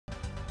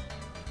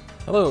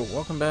Hello,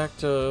 welcome back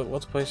to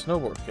Let's Play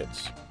Snowboard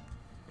Kids.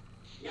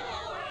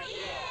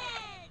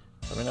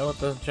 Let me know what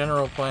the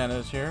general plan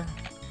is here.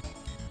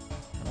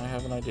 And I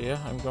have an idea.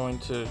 I'm going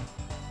to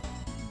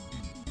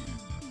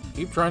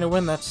keep trying to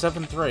win that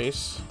 7th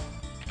race.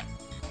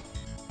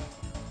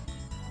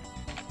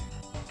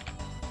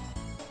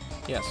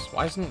 Yes,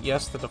 why isn't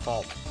yes the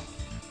default?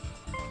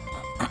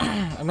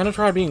 I'm gonna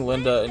try being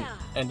Linda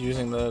and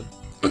using the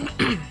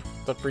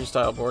the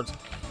freestyle boards.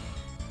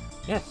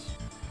 Yes.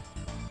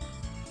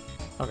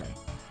 Okay.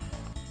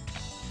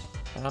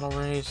 Battle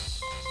race,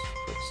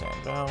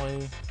 Quicksand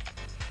Valley.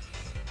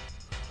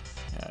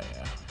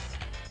 Yeah.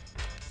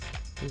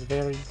 It's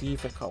very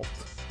difficult.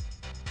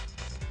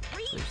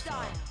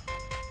 Freestyle.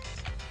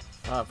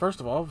 First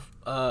of all,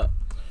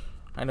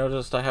 I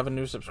noticed I have a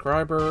new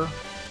subscriber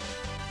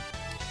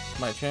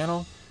to my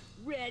channel.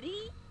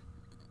 Ready?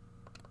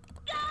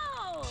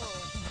 Go!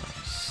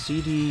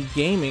 CD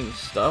Gaming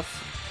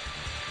stuff.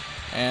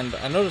 And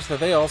I noticed that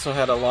they also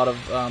had a lot of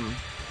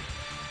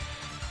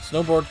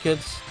Snowboard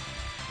Kids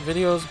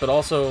videos, but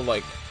also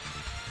like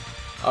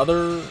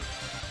other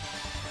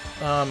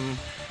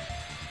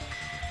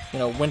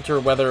winter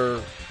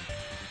weather,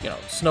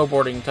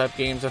 snowboarding type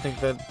games. I think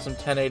that some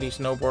 1080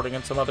 snowboarding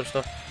and some other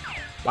stuff.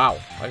 Wow,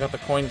 I got the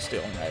coin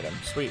stealing item.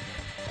 Sweet.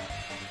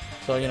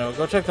 So,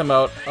 go check them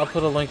out. I'll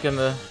put a link in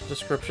the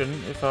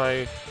description if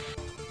I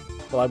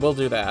will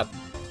do that.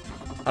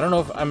 I don't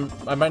know if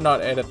I might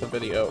not edit the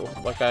video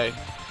like I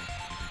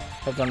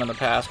have done in the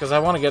past, because I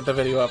want to get the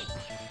video up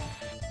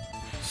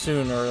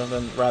sooner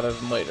rather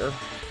than later.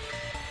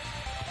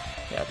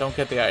 Yeah, don't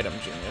get the item,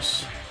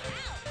 genius.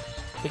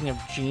 Speaking of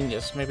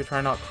genius, maybe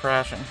try not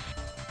crashing.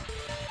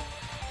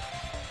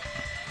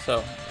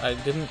 So, I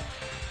didn't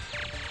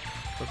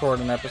record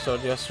an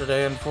episode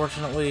yesterday,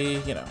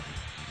 unfortunately,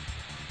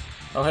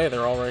 Oh, hey,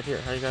 they're all right here.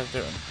 How you guys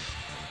doing?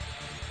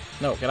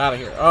 No, get out of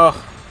here. Oh!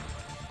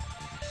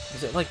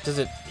 Is it like, does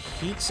it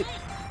heat?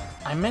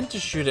 I meant to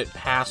shoot it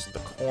past the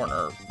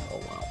corner.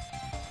 Oh, wow.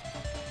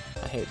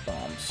 I hate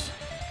bombs.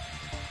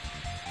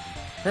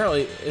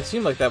 Apparently, it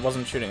seemed like that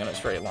wasn't shooting in a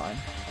straight line.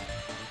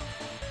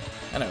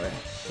 Anyway,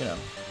 I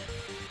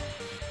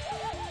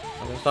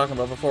was talking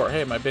about before.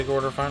 Hey, my big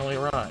order finally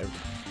arrived.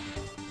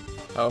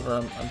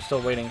 However, I'm still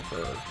waiting for...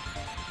 Okay,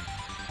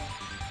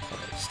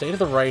 stay to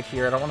the right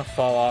here. I don't want to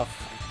fall off.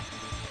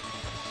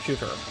 Shoot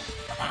her.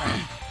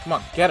 Come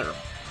on, get her.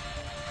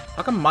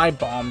 How come my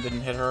bomb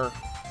didn't hit her?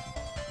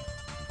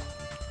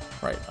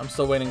 Right, I'm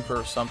still waiting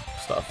for some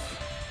stuff.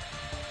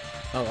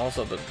 Oh,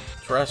 also the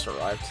dress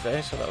arrived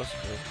today, so that was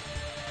great.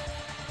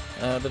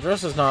 The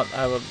dress is not...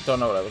 don't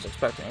know what I was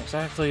expecting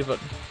exactly, but...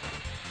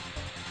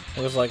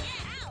 It was like...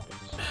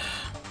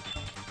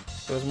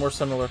 It was more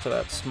similar to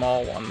that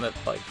small one that,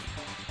 like,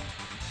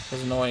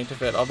 is annoying to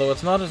fit. Although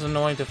it's not as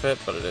annoying to fit,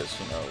 but it is,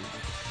 a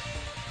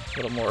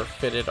little more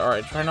fitted.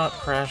 Alright, try not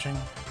crashing.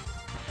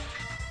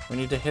 We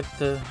need to hit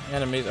the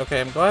enemies.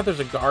 Okay, I'm glad there's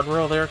a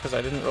guardrail there, because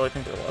I didn't really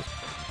think there was.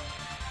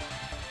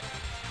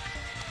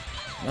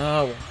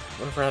 No,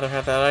 would have rather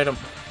had that item.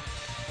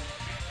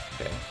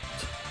 Okay.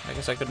 I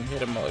guess I couldn't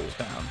hit him while he was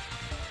down.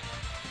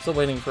 Still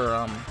waiting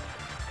for,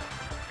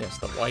 yes,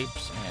 the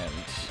wipes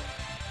and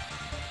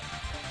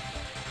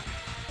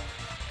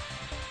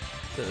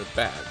the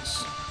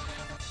bags.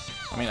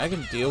 I mean, I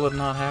can deal with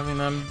not having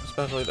them,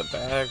 especially the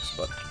bags,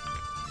 but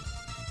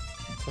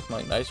it's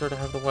definitely nicer to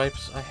have the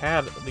wipes. I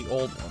had the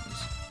old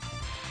ones,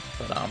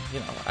 but, I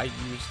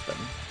used them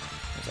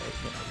as I,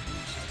 used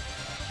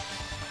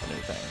the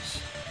new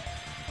things.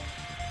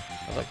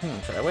 I was like,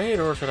 should I wait,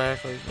 or should I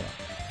actually,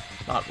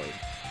 not wait?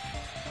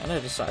 And I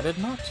decided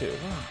not to.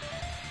 Wow.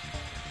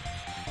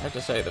 I have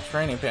to say, the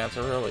training pants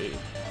are really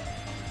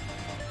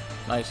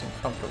nice and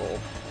comfortable.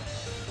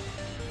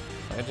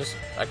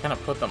 I kind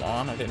of put them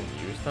on. I didn't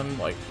use them,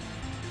 like,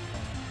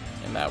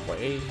 in that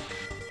way.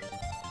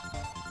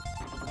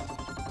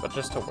 But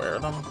just to wear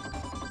them,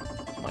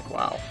 I'm like,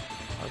 wow.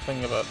 I was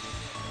thinking about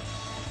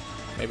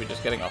maybe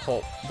just getting the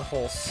whole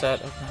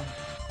set of them.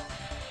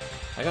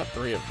 I got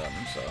 3 of them,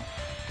 so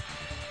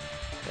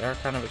they are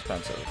kind of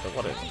expensive, but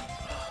what isn't?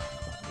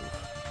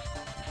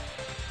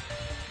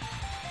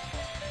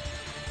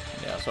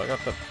 Yeah, so I got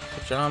the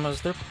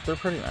pajamas. They're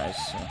pretty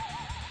nice.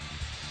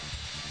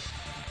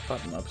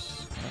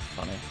 Button-ups, kind of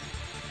funny.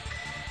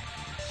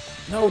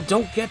 No,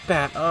 don't get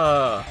that.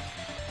 I'd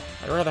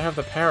rather have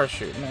the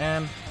parachute,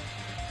 man.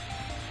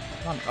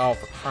 Come on. Oh,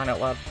 for crying out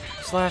loud.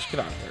 Slash,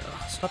 get out of here.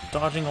 Oh, stop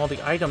dodging all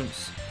the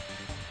items.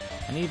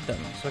 I need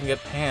them so I can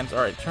get pants.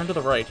 Alright, turn to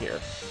the right here.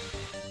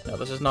 No,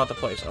 this is not the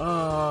place.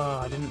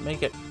 Oh, I didn't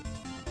make it.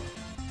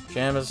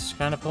 Jam is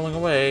kind of pulling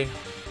away.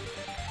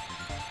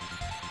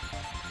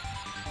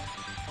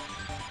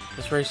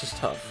 This race is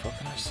tough. What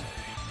can I say?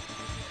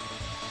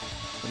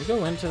 Can we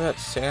go into that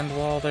sand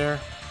wall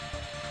there?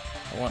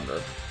 I wonder.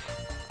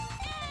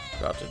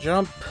 Got to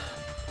jump.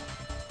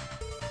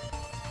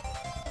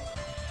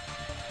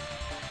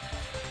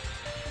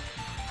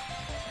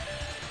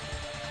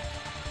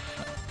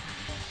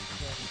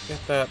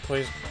 Get that,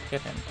 please.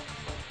 Get him.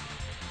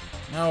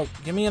 No,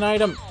 give me an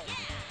item.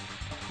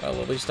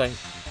 Well, at least I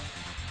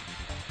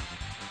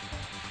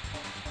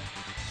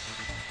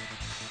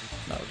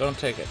Don't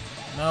take it.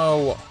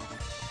 No.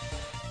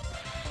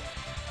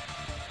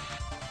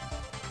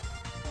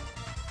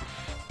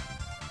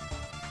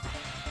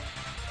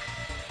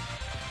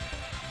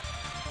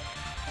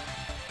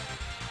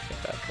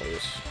 Get that,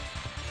 please.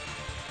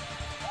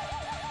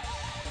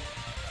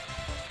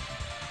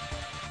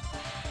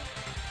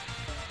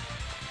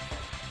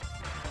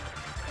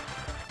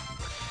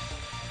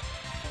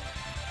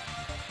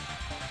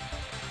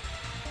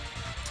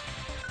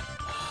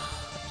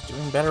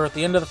 Doing better at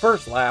the end of the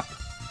first lap.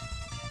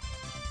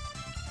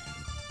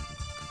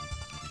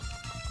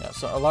 Yeah,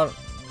 so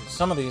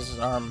some of these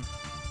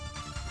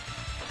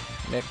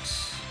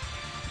mix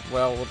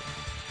well with,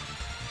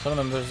 some of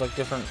them there's like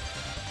different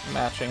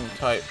matching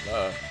type,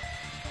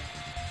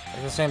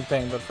 like the same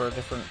thing but for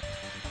different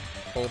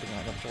clothing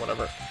items or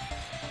whatever.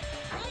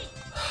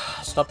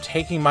 Stop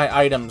taking my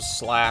items,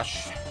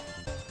 Slash.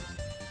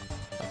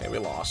 Okay, we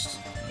lost.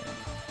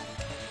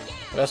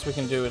 The best we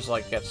can do is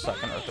like get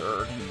second or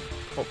third and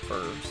hope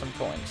for some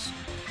coins.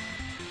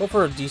 Hope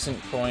for a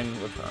decent coin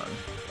return.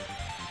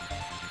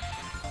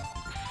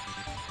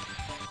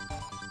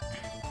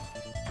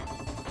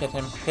 Hit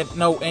him. Hit.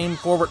 No, aim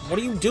forward. What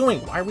are you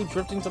doing? Why are we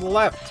drifting to the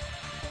left?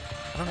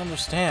 I don't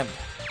understand.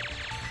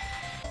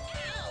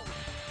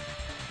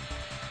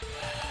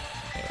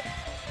 Anyway.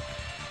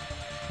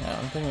 Yeah,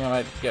 I'm thinking I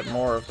might get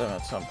more of them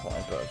at some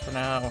point, but for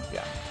now,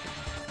 yeah.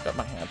 Got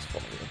my hands full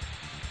here.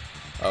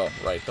 Oh,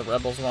 right. The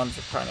Rebels ones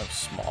are kind of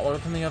smaller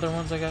than the other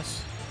ones, I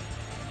guess.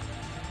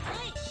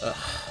 Ugh,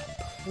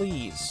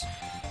 please.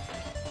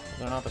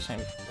 They're not the same.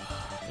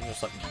 They're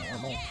just like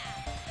normal.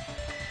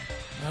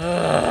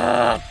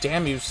 Ugh,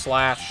 damn you,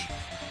 Slash.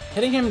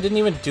 Hitting him didn't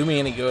even do me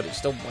any good. He's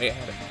still way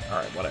ahead of me.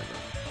 Alright, whatever.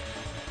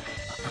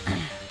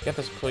 Get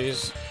this,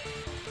 please.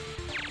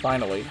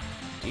 Finally.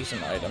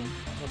 Decent item.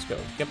 Let's go.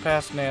 Get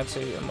past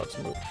Nancy and let's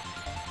move.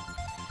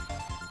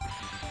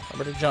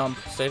 Remember to jump.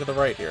 Stay to the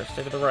right here.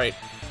 Stay to the right.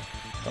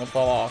 Don't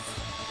fall off.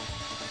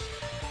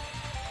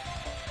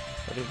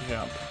 Ready to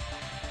jump.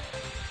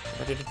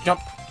 Ready to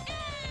jump.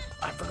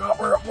 I forgot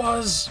where it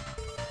was.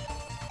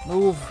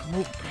 Move.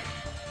 Move.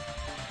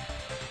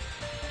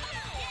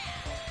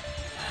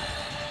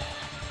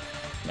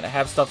 I'm gonna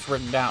have stuff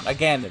written down.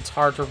 Again, it's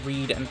hard to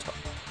read and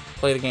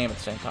play the game at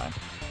the same time.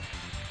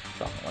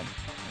 Shockingly.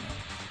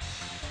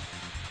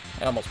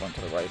 I almost went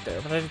to the right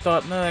there, but I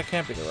thought, no, that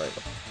can't be the right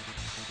one.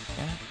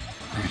 Yeah.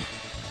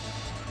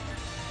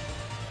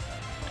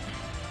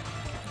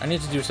 I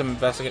need to do some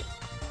investigate.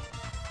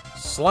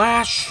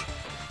 Slash!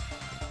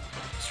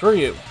 Screw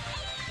you.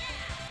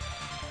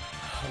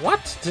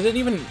 What? Did it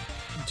even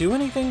do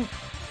anything?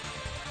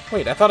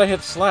 Wait, I thought I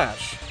hit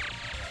slash.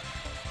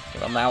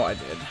 Well, now I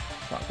did.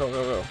 Come on, go,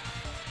 go, go.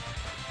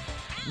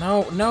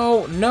 No,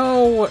 no,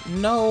 no,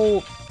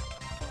 no.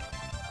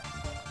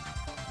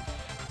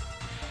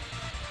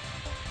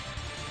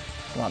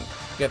 Come on,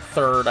 get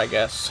third, I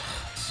guess.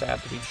 It's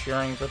sad to be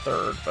cheering for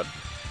third, but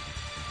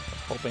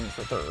hoping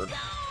for third.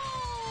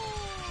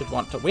 Should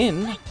want to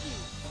win.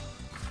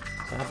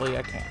 Sadly,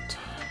 I can't.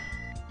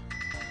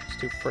 It's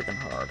too freaking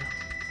hard.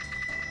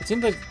 It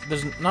seems like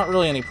there's not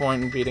really any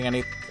point in beating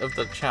any of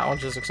the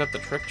challenges except the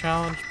trick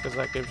challenge, because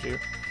that gives you...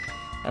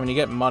 I mean, you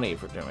get money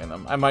for doing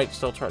them. I might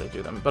still try to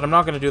do them, but I'm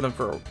not going to do them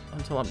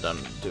until I'm done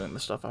doing the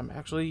stuff I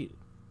actually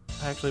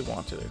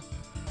want to do.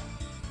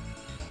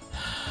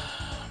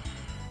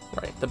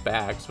 Right, the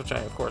bags, which I,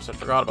 of course, had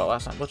forgot about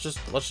last time. Let's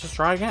just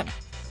try again.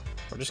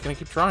 We're just going to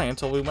keep trying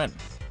until we win.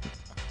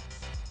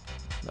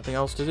 Nothing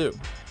else to do.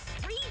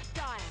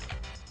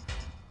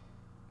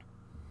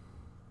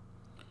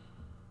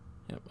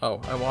 Yep.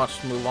 Oh, I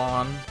watched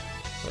Mulan.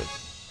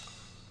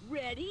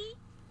 Ready?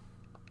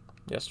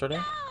 Yesterday?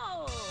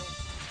 Go!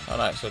 Oh,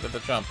 nice. I did the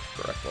jump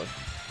correctly.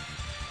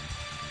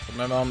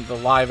 Remember the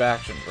live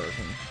action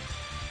version.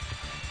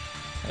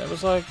 And it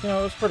was like, you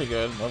know, it was pretty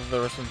good. Well,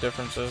 there were some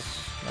differences.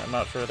 I'm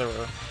not sure they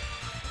were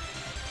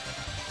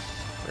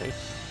great.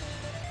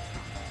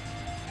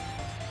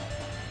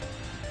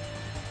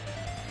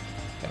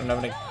 I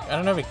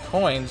don't have any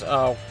coins.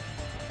 Oh.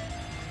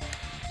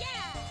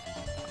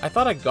 I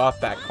thought I got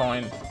that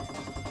coin.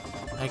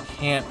 I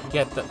can't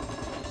get the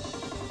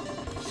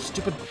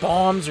stupid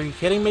bombs. Are you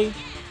kidding me?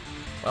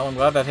 Well, I'm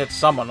glad that hit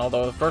someone,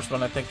 although the first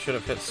one I think should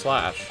have hit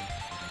Slash.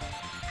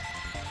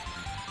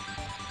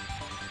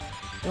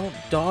 Don't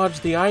dodge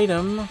the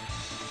item.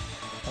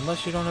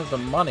 Unless you don't have the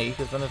money,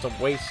 because then it's a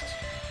waste.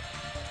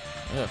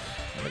 Ugh.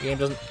 And the game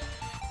doesn't...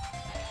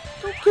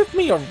 Don't give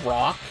me a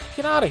rock.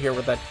 Get out of here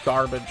with that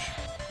garbage.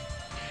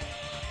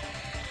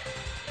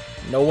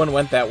 No one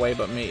went that way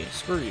but me.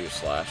 Screw you,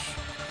 Slash.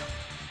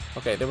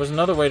 Okay, there was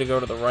another way to go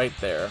to the right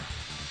there.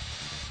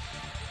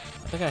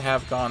 I think I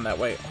have gone that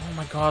way. Oh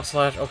my god,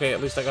 Slash. Okay,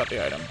 at least I got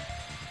the item.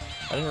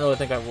 I didn't really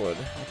think I would.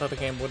 I thought the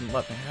game wouldn't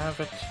let me have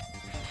it.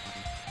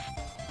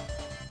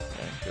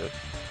 Okay, good.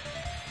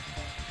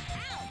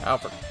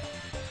 Alfred.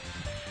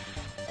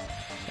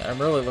 Yeah, I'm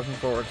really looking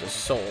forward to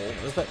Soul.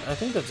 Is that? I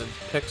think that's a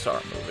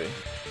Pixar movie.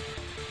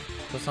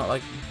 It's not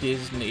like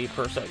Disney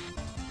per se.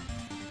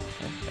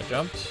 Okay, I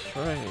jumped.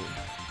 Right.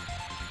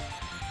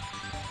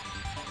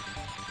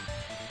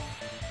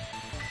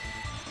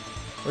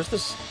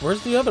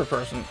 Where's the other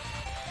person?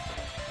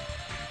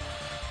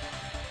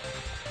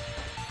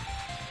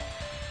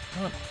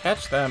 Come on,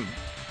 catch them.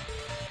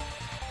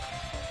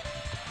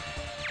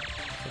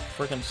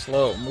 They're freaking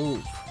slow.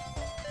 Move.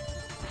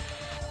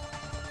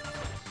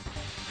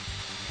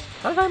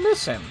 How did I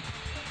miss him?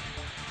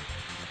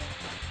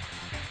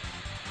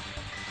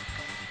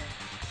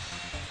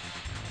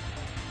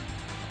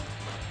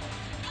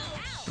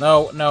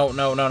 No, no,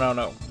 no, no, no,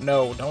 no.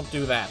 No, don't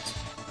do that.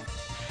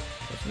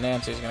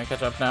 Nancy's gonna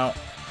catch up now.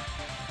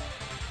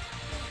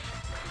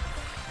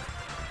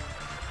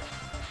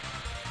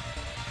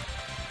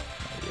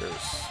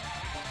 Ears.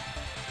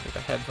 Take the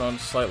headphones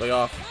slightly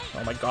off.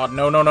 Oh my god,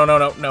 no, no, no, no,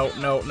 no, no,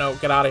 no, no.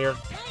 Get out of here.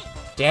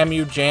 Damn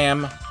you,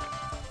 Jam.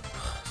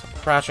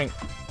 Crashing.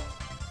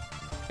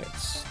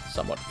 It's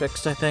somewhat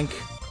fixed, I think.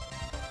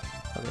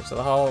 Okay, so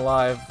the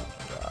HoloLive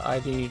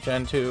ID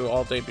Gen 2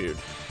 all debuted.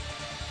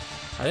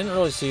 I didn't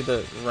really see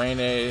the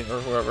Rene or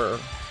whoever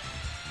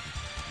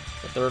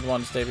the third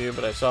one's debut,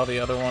 but I saw the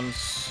other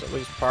ones at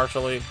least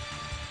partially.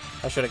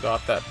 I should have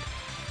got that.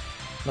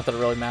 Not that it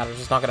really matters.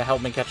 It's not going to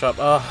help me catch up.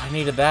 Oh, I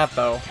needed that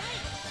though.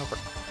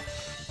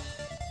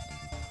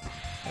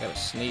 I gotta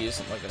sneeze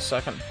in like a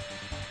second.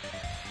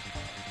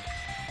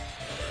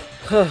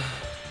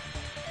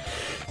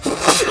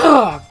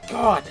 Oh,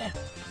 God.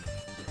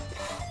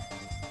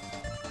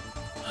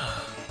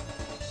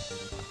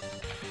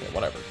 Okay,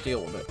 whatever.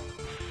 Deal with it.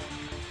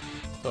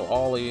 So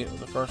Ollie,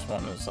 the first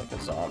one, is like a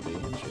zombie,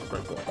 and she's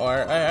pretty cool. Oh,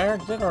 I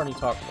did already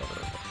talk about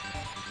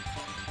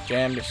her.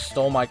 Jam, you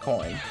stole my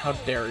coin. How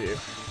dare you?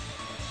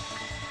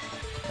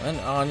 And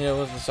then Anya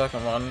was the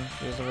second one.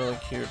 She was a really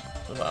cute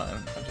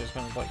design, and she's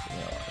kind of like, you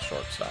know, a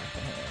short stack.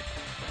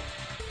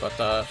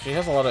 But she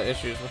has a lot of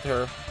issues with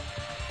her.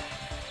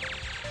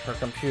 Her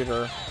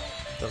computer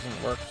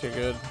doesn't work too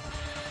good.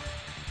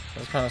 It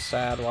was kind of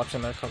sad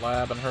watching their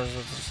collab, and hers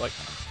was just like,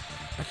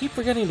 I keep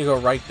forgetting to go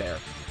right there.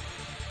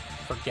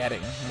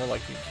 Forgetting. More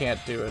like you can't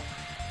do it.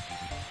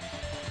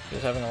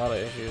 She's having a lot of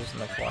issues in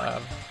the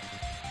collab.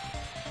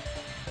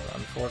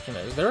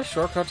 Unfortunate. Is there a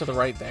shortcut to the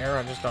right there?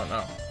 I just don't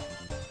know.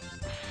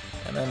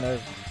 And then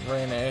there's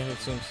Rene, who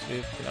seems to be,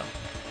 you know,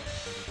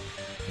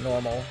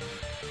 normal.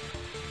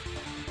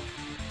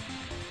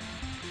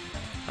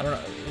 I don't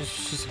know.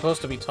 She's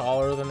supposed to be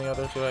taller than the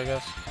other two, I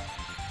guess.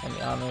 And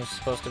Yanu's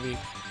supposed to be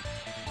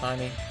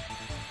tiny.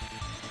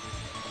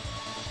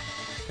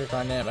 They're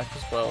dynamic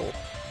as well.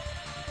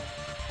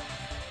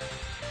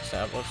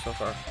 Established so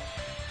far.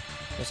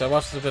 Yes, I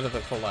watched a bit of the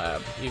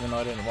collab, even though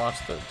I didn't watch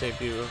the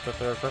debut of the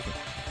third person.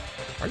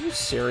 Are you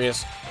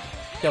serious?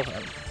 Kill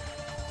him.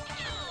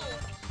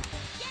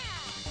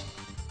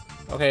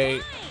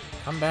 Okay,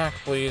 come back,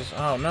 please.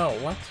 Oh no,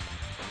 what?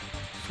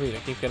 Sweet, I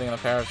keep getting the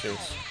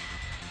parachutes.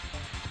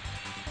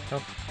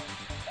 Nope.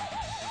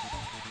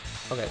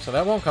 Okay, so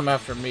that won't come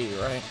after me,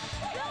 right?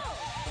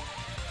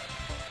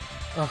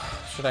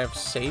 Oh, should I have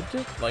saved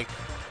it? Like,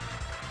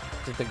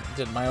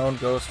 did my own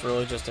ghost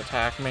really just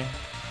attack me?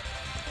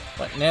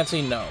 But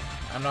Nancy, no.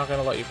 I'm not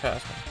gonna let you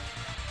pass me.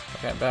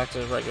 Okay, back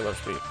to regular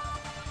speed.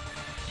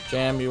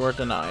 Jam, you were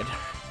denied.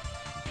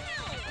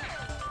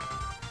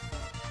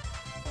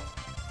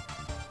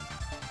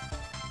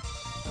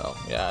 Oh,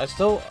 yeah,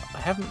 I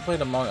haven't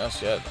played Among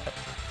Us yet.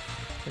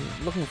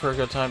 I'm looking for a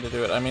good time to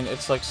do it. I mean,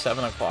 it's like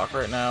 7 o'clock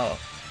right now.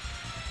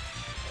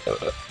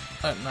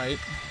 At night.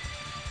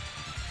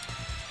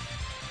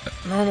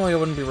 Normally I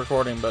wouldn't be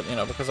recording, but, you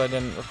know, because I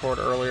didn't record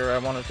earlier, I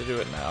wanted to do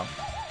it now.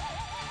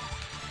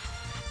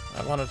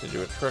 I wanted to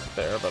do a trick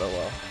there, but oh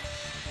well.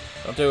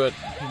 Don't do it.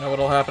 You know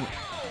what'll happen.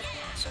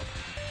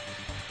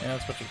 Yeah,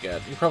 that's what you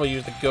get. You probably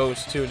used the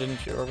ghost too,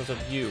 didn't you? Or was it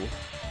you?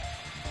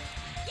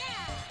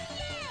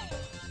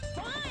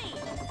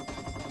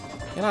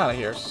 Get out of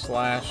here,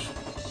 Slash.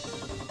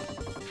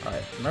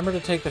 Alright, remember to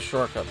take the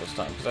shortcut this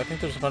time, because I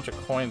think there's a bunch of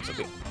coins at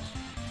the...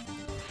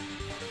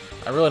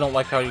 I really don't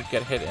like how you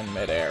get hit in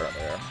midair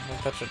there.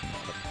 Like, that shouldn't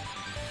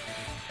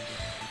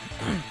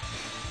matter.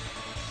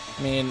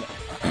 I mean,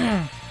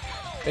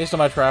 based on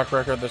my track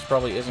record, this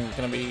probably isn't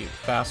going to be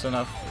fast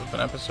enough of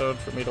an episode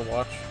for me to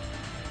watch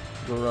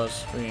Gura's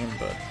stream,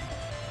 but...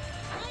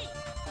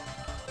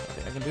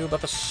 Nothing I can do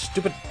about the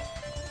stupid...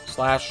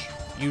 Slash,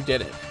 you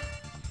did it.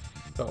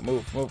 Go,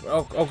 move, move.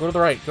 Oh, go to the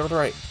right, go to the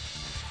right.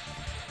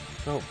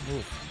 Go,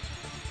 move.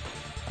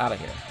 Out of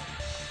here.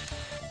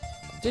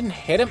 Didn't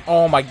hit him?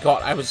 Oh my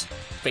god, I was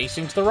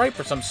facing to the right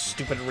for some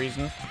stupid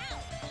reason.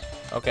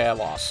 Okay, I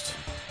lost.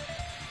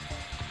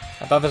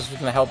 I thought this was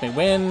going to help me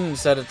win.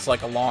 Instead, it's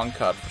like a long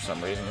cut for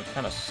some reason. It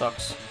kind of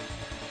sucks.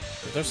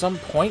 Is there some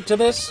point to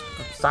this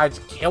besides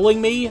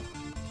killing me?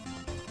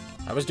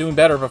 I was doing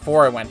better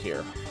before I went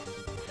here.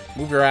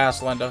 Move your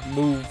ass, Linda.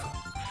 Move.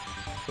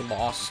 You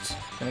lost.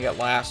 Gonna get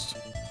last.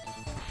 Oh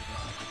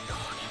my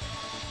god.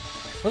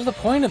 What's the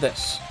point of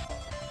this?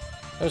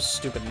 That was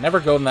stupid. Never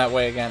go in that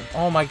way again.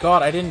 Oh my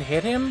god, I didn't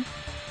hit him?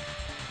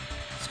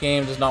 This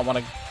game does not want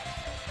to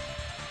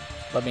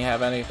let me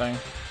have anything.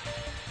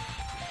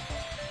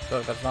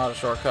 So that's not a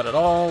shortcut at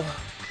all.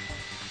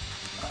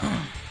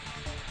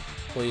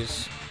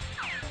 Please.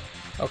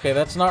 Okay,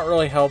 that's not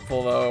really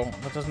helpful, though.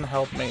 That doesn't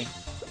help me.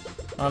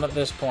 Not at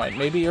this point.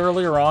 Maybe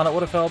earlier on it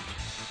would have helped,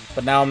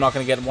 but now I'm not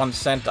going to get 1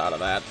 cent out of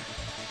that.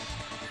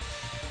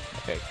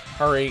 Okay,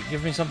 hurry.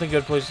 Give me something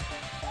good, please.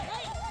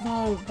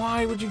 No,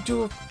 why would you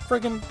do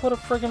put a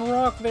friggin'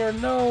 rock there?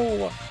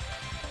 No!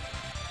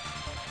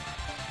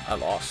 I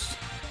lost.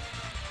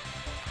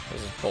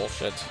 This is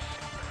bullshit.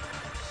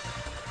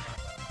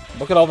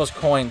 Look at all those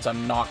coins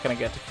I'm not going to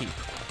get to keep.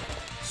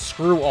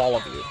 Screw all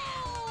of you.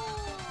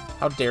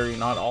 How dare you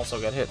not also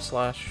get hit,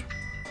 Slash?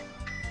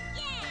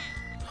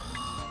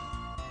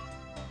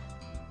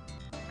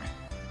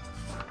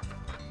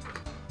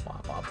 Blah,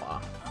 blah,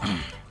 blah.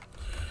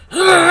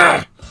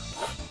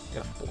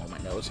 Gotta blow my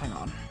nose. Hang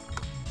on.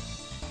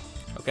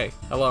 Okay,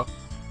 hello.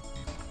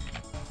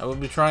 I will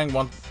be trying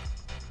one...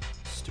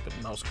 Stupid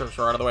mouse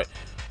cursor out of the way.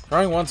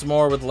 Trying once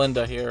more with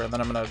Linda here, and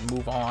then I'm gonna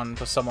move on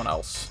to someone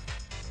else.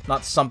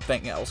 Not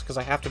something else, because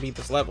I have to beat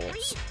this level.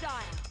 There's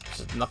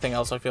nothing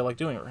else I feel like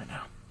doing right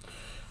now.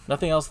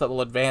 Nothing else that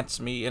will advance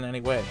me in any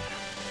way.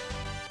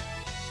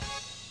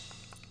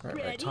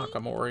 Right,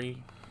 Takamori.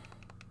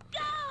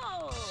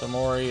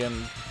 Samori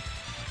and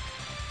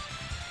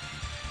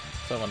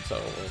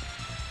so-and-so.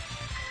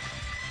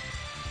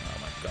 Oh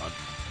my god.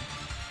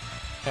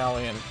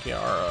 Callie and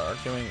Kiara are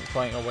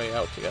playing a way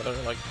out together,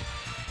 like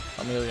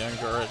Amelia and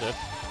Gura did.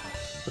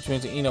 Which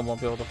means that Ina won't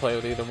be able to play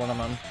with either one of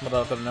them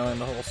without them knowing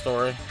the whole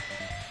story.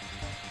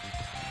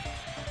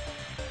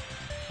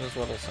 This is a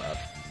little sad.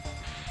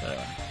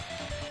 Anyway.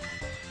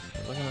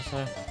 What was I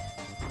gonna say?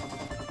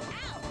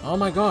 Oh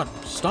my god,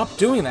 stop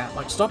doing that!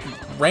 Like, stop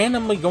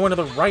randomly going to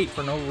the right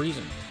for no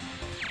reason.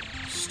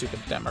 Stupid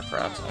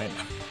Democrats, I mean.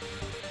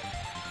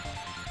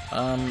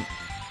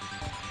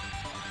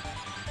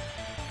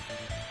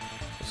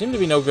 There seem to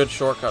be no good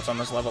shortcuts on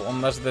this level,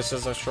 unless this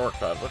is a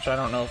shortcut, which I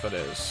don't know if it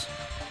is.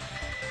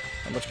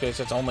 In which case,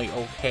 it's only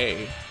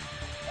okay.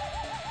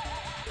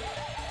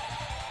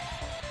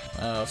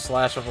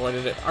 Slash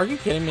avoided it. Are you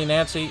kidding me,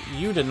 Nancy?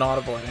 You did not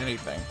avoid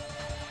anything.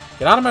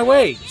 Get out of my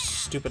way, you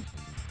stupid...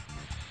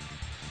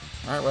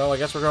 Alright, well, I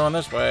guess we're going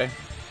this way.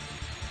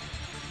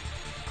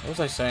 What was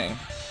I saying?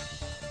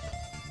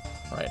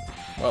 Right.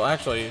 Well,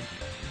 actually,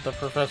 the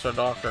Professor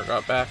Doctor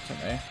got back to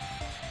me.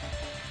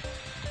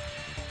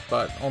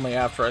 But only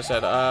after I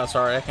said,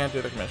 sorry, I can't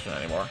do the commission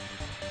anymore.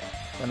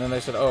 And then they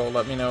said, oh,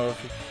 let me know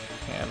if you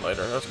can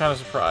later. I was kind of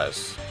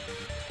surprised.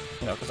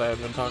 You know, because I had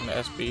been talking to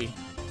SB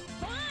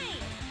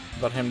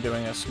about him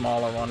doing a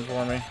smaller one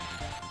for me.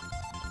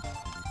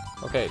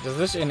 Okay, does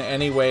this in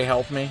any way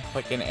help me?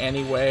 Like, in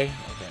any way?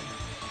 Okay.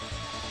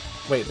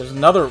 Wait, there's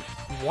another...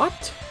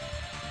 What?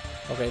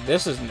 Okay,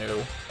 this is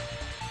new.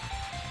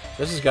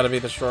 This has got to be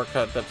the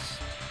shortcut that's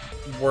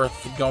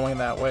worth going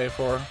that way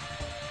for.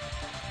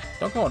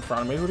 Don't go in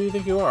front of me. Who do you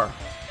think you are?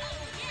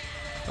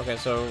 Okay,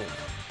 so...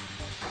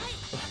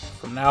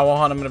 From now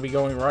on, I'm going to be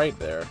going right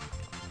there.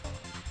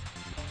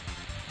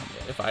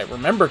 If I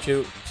remember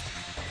to...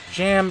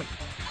 Jam...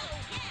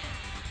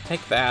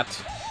 Take that.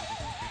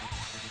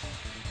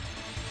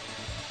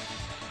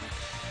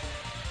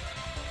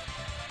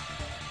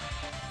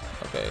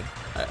 Okay.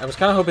 I was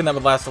kind of hoping that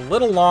would last a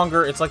little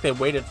longer. It's like they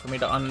waited for me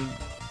to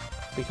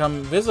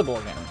become visible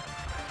again.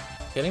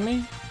 Kidding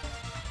me?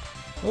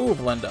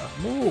 Move, Linda.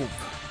 Move.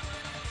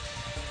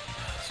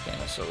 This game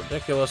is so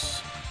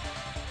ridiculous.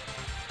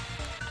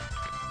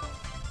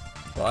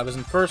 Well, I was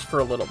in first for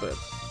a little bit.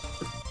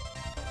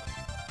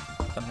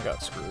 Then I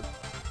got screwed.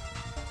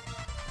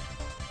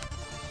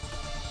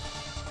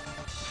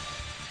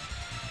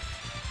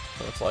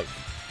 So it's like...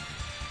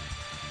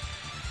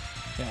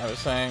 Yeah, I was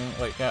saying,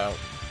 like, yeah...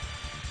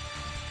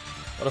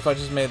 What if I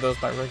just made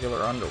those my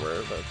regular underwear,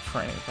 the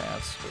training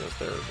pants, because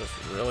they're just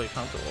really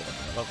comfortable.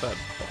 I love that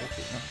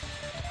bulky.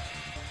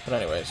 But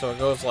anyway, so it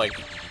goes like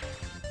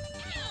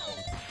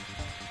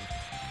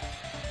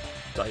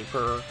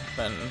diaper,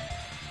 then...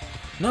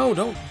 No,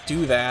 don't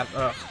do that!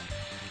 Ugh.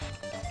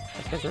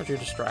 I guess you're too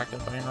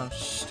distracted by your own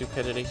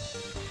stupidity.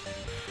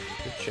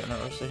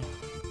 Degeneracy.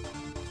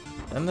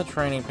 Then the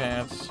training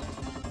pants.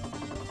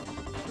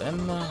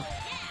 Then the...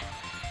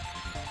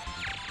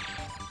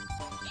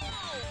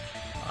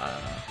 I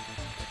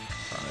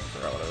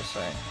forgot what I was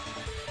saying.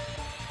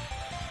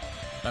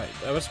 No,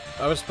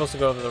 I was supposed to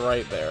go to the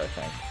right there, I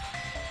think.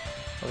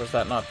 Or was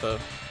that not the...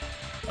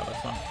 No,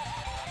 that's not...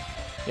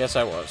 Yes,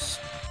 I was.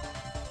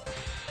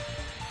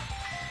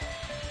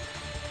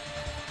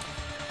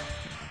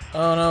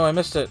 Oh no, I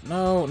missed it.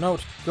 No, no,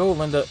 go,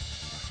 Linda.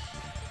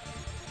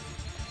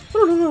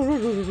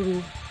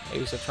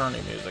 Ace Attorney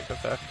music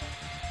effect.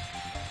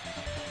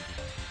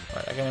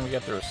 Right, I can't even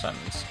get through a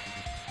sentence.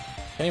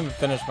 Can't even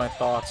finish my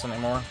thoughts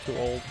anymore. Too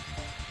old.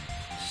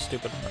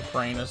 Stupid. My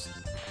brain is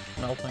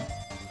melting.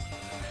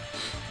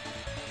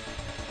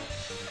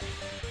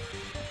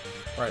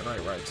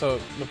 Right. So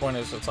the point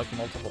is, it's like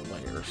multiple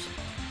layers.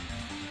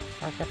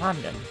 Like an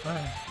onion.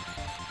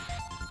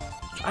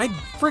 I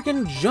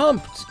freaking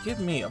jumped! Give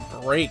me a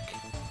break.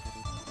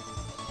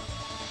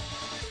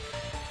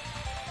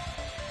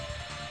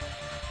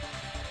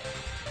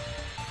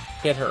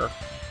 Hit her.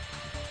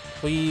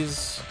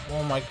 Please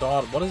Oh my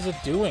god, what is it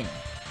doing?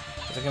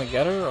 Is it gonna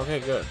get her? Okay,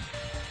 good.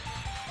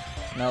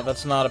 No,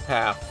 that's not a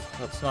path.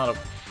 That's not a...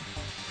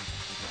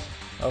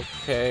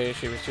 Okay,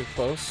 she was too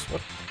close.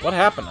 What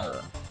happened to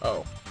her?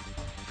 Oh.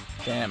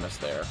 Jam is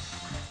there.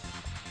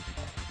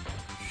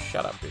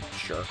 Shut up, you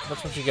jerk.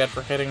 That's what you get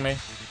for hitting me.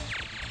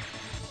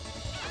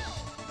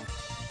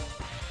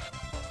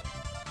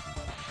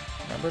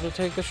 Remember to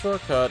take the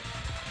shortcut.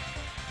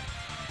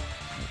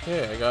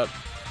 Okay, I got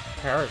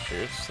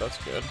parachutes. That's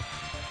good.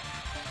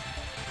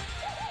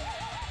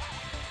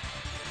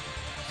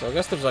 So I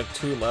guess there's like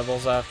 2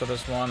 levels after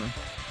this one.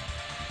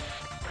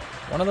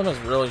 One of them is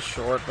really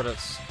short, but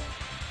it's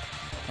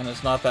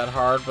not that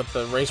hard, but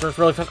the racer is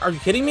really fast. Are you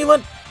kidding me,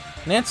 Lynn?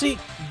 Nancy,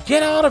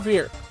 get out of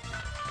here!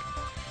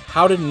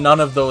 How did none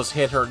of those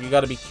hit her? You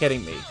gotta be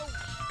kidding me.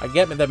 I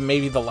get that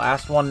maybe the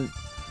last one,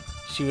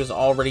 she was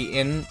already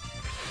in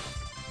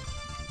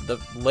the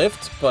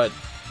lift, but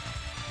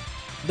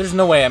there's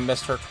no way I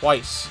missed her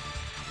twice.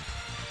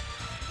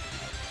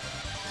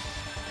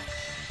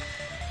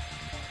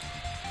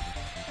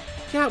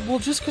 Yeah, well,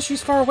 just because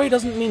she's far away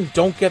doesn't mean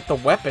don't get the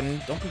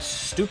weapon. Don't be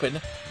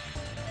stupid.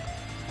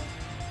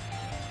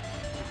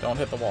 Don't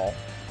hit the wall.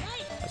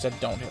 I said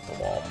don't hit the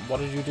wall. And what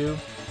did you do?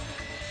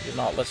 You did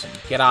not listen.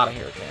 Get out of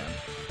here, Jan.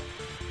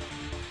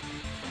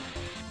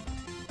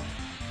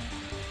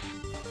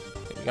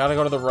 You gotta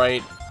go to the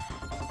right.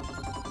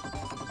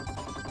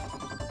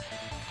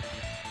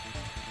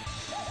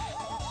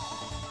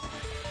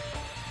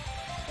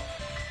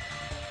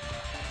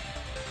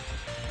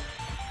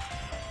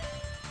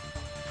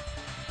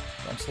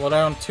 Don't slow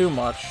down too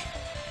much.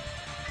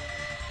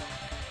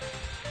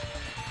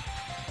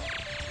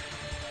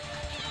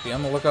 Be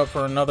on the lookout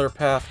for another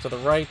path to the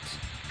right.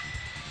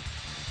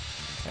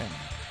 Okay.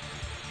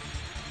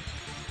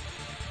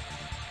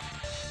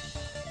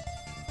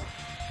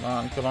 Come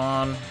on, come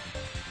on.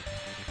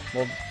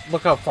 Well,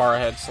 look how far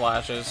ahead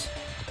Slash is.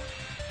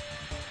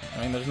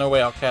 I mean, there's no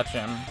way I'll catch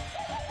him.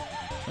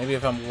 Maybe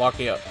if I'm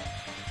lucky up.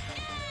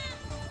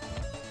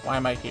 Why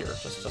am I here?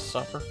 Just to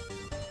suffer?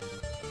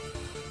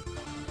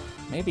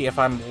 Maybe if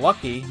I'm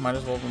lucky, might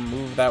as well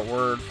remove that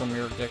word from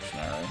your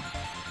dictionary.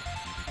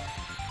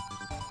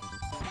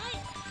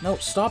 No,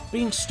 stop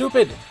being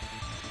stupid!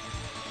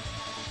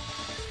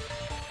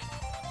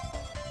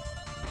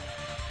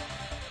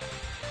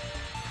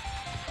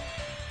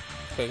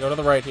 Okay, go to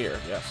the right here,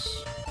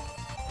 yes.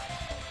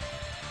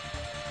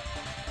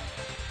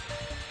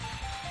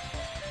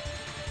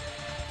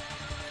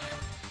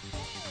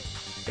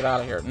 Get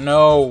out of here.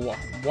 No!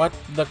 What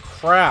the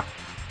crap?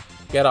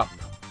 Get up.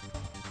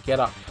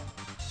 Get up.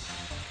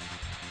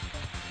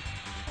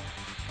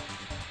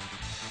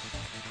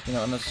 You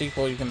know, in the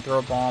sequel, you can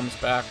throw bombs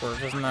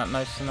backwards. Isn't that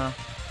nice to know?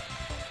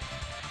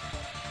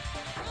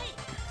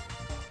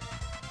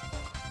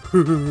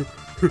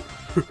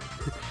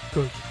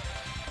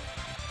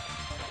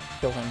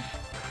 Kill him.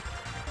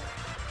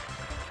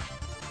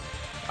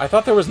 I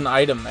thought there was an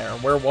item there.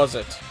 Where was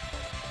it?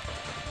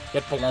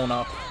 Get blown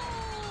up.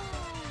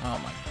 Oh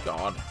my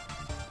god.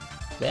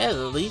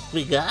 Well, at least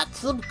we got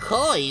some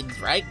coins,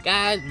 right,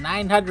 guys?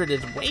 900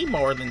 is way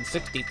more than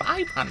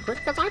 6,500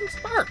 because I'm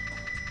smart.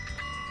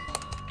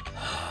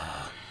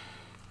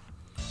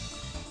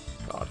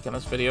 God, can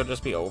this video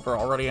just be over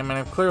already? I mean,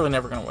 I'm clearly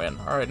never going to win.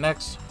 Alright,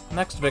 next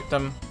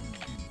victim.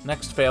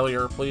 Next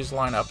failure. Please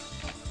line up.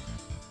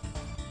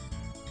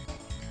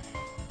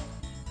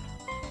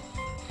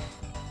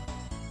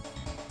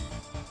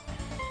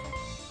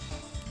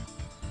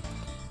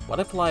 What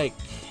if, like...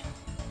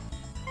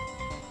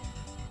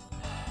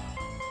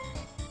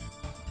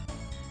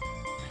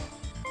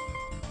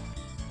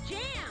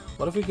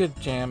 What if we could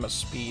jam a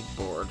speed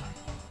board?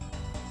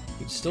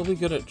 He'd still be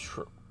good at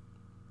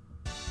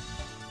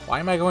Why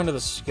am I going to the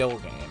skill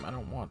game? I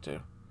don't want to.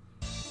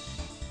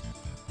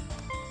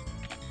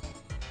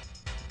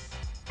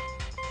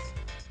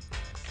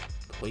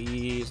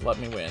 Please let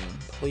me win.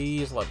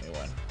 Please let me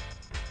win.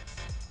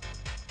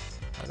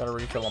 I gotta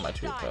refill on my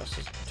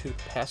toothpaste.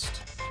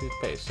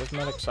 Toothpaste. Isn't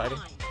that exciting?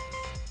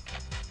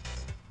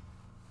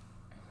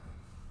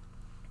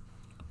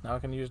 Now I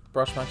can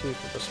brush my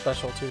teeth with a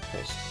special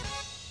toothpaste.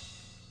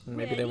 And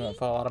maybe they won't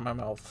fall out of my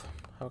mouth.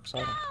 How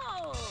exciting.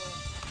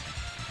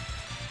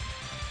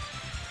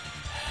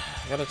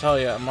 I gotta tell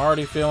you, I'm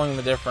already feeling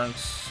the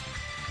difference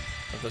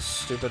of this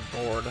stupid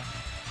board.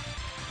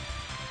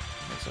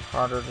 Makes it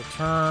harder to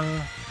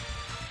turn.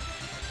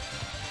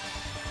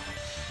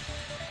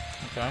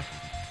 Okay.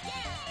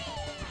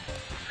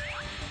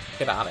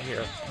 Get out of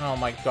here. Oh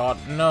my god,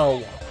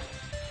 no!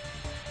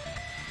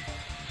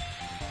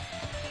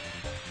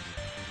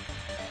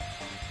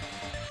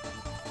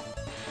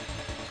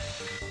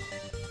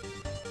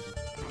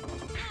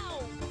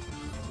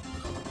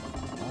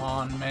 Come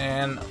on,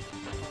 man.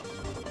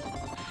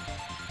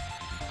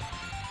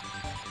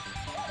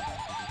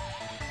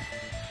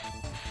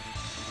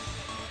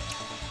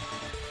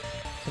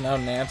 So now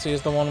Nancy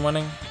is the one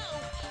winning?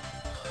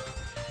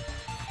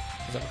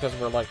 Is that because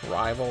we're like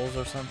rivals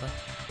or something?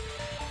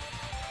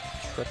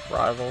 Trick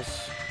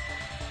rivals.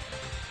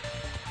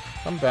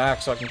 Come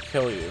back so I can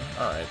kill you.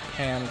 Alright,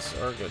 hands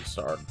are a good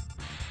start.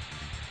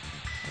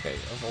 Okay,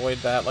 avoid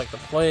that like the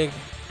plague.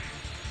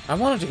 I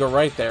wanted to go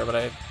right there, but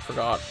I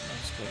forgot I was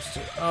supposed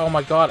to. Oh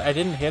my god, I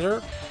didn't hit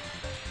her?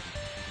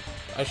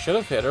 I should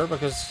have hit her,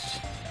 because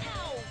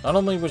not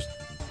only was...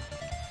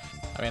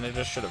 I mean, I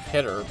just should have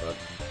hit her, but...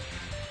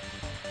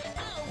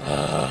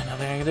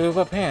 nothing I can do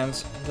about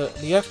pans.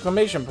 The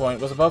exclamation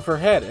point was above her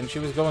head, and she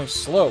was going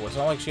slow. It's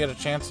not like she had a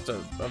chance to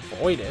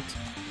avoid it.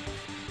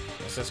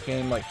 Guess this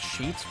game, like,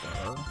 cheats for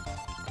her.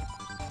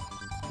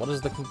 What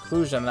is the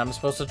conclusion that I'm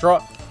supposed to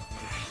draw?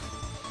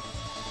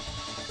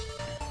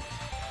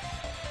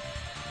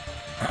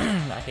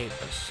 I hate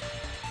this.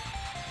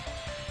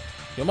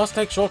 You must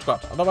take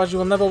shortcut, otherwise you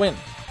will never win.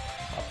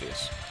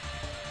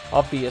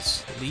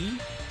 Obviously.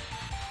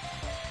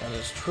 That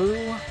is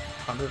true.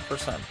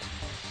 100%.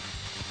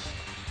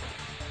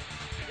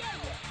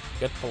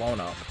 Get blown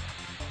up.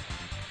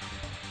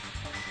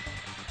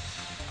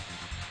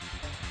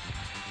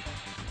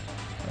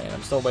 I mean,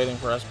 I'm still waiting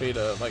for SP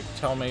to, like,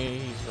 tell me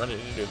he's ready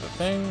to do the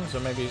thing, so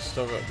maybe he's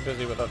still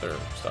busy with other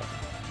stuff.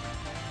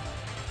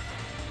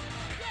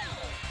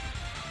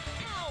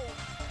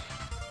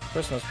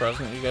 Christmas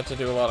present, you get to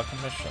do a lot of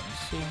commissions.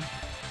 See?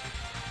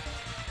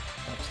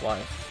 That's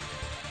life.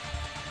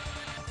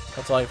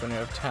 That's life when you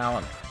have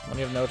talent. When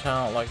you have no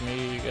talent like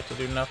me, you get to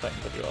do nothing,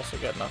 but you also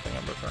get nothing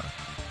in return.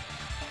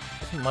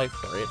 Isn't life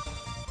great?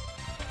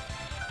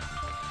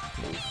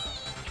 Move.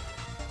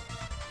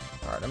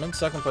 Alright, I'm in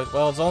second place.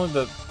 Well, it's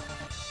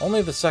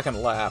only the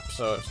second lap,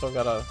 so I've still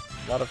got a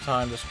lot of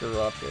time to screw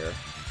up here.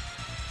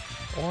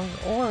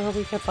 Or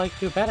we could, like,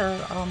 do better.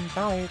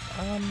 Guys,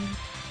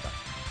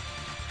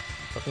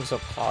 looking so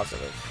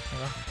positive, you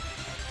know?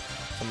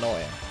 It's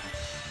annoying.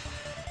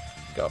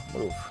 Go,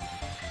 move.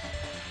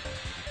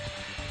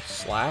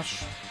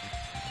 Slash.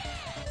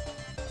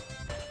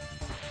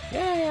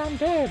 Yay, I'm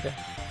dead!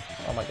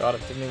 Oh my god,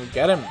 it didn't even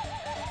get him.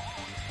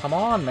 Come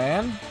on,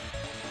 man.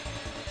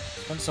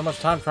 Spent so much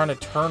time trying to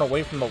turn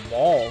away from the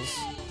walls.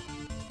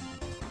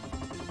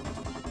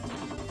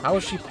 How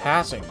is she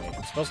passing me?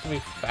 I'm supposed to be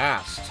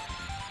fast.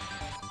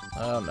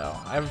 Oh no.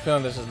 I have a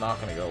feeling this is not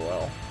going to go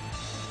well.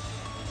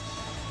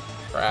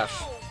 Crash.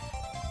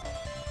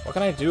 What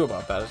can I do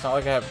about that? It's not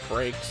like I have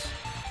brakes.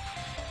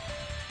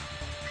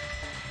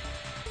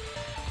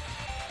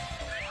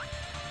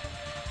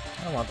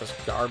 I don't want this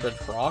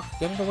garbage rock.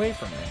 Get it away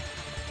from me.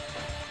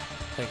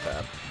 Take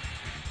that.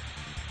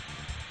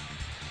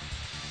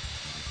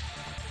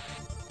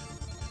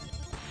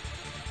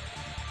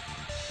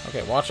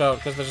 Okay, watch out,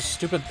 because there's a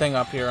stupid thing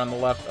up here on the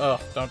left.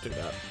 Ugh, don't do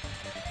that.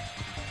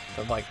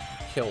 That, like,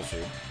 kills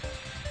you.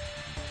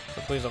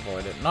 So please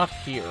avoid it. Not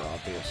here,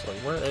 obviously.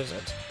 Where is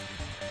it?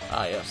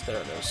 Ah, yes, there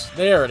it is.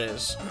 There it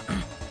is.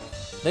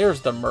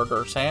 There's the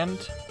murder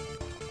sand.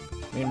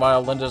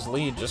 Meanwhile, Linda's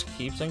lead just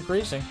keeps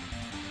increasing.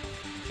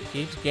 She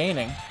keeps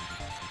gaining.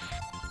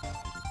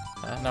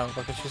 No,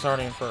 look, she's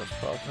already in first.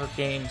 Well, her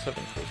gains have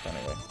increased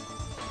anyway.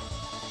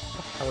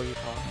 What the hell are you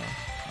talking about?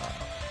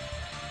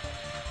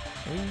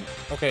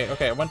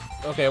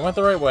 Okay, I went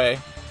the right way.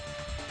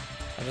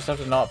 I just have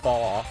to not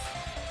fall off.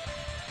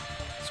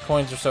 These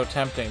coins are so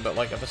tempting, but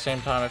like at the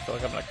same time I feel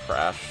like I'm gonna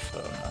crash, so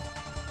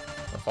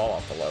or fall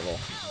off the level.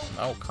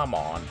 No, come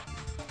on.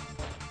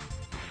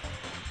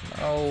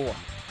 No.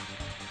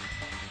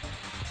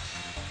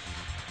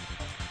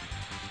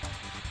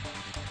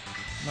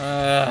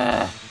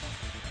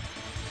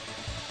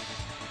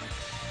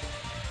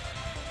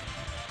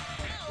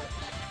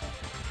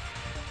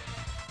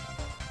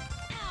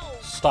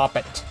 Stop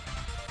it.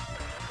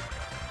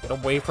 Get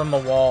away from the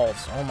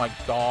walls. Oh my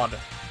god.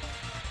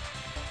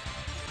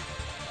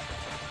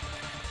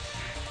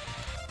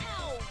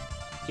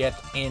 Get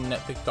in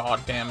the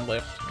goddamn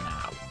lift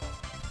now.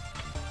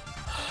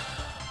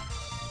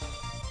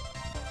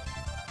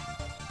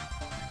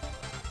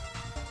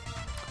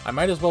 I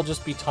might as well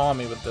just be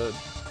Tommy with the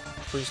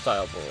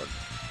freestyle board,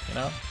 you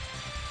know?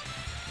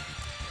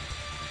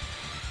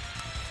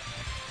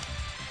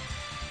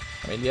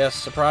 I mean, yes,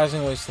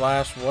 surprisingly,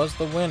 Slash was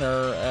the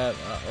winner at,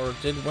 or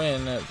did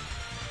win at...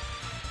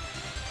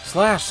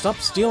 Slash, stop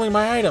stealing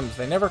my items!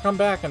 They never come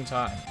back in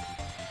time.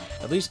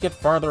 At least get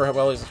farther,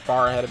 well, he's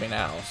far ahead of me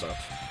now, so...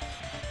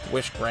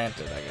 Wish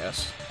granted, I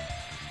guess.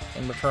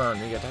 In return,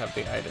 you get to have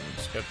the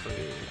items. Good for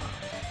you. Wow.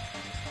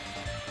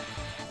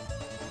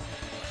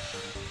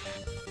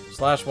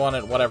 Slash won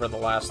at whatever the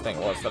last thing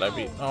was that I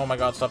beat. Oh my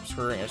god, stop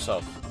screwing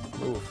yourself.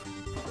 Move.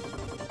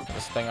 Get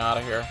this thing out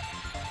of here.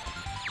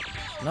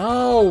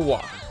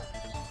 No!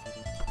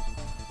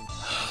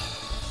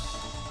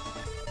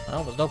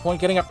 Well, there's no point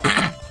getting a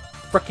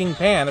fricking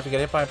pan if you get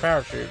hit by a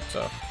parachute,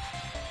 so...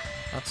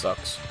 That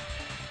sucks.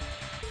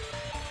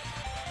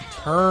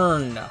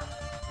 Turn!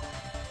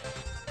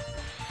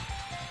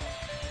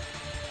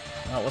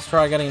 Well, let's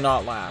try getting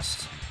not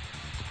last.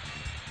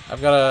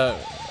 I've got a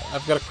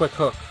quick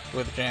hook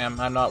with Jam.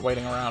 I'm not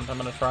waiting around. I'm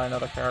gonna try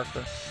another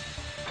character.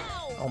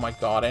 Oh my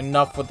god,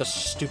 enough with the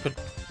stupid...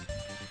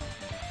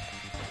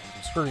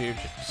 Screw you,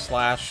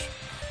 Slash.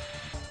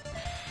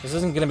 This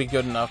isn't gonna be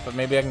good enough, but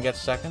maybe I can get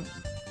second.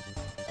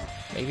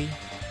 Maybe?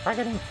 Try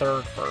getting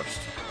third first.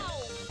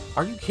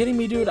 Are you kidding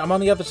me, dude? I'm on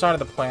the other side of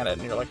the planet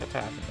and you're like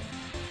attacking me.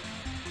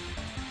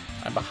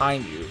 I'm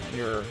behind you and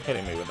you're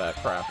hitting me with that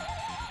crap.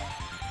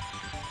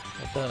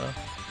 What the...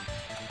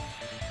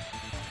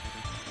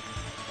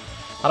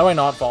 How do I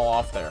not fall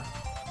off there?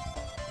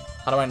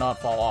 How do I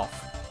not fall off?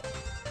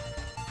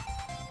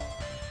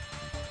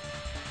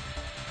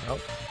 Nope.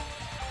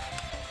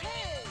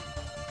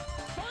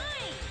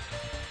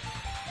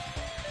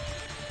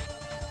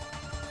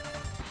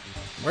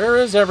 Where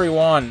is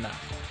everyone?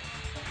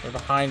 They're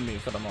behind me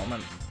for the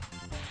moment.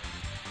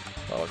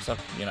 Well,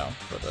 except, you know,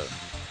 for the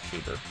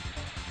cheater.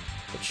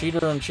 The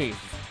cheater in chief.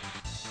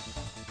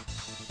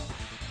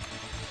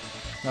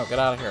 No, get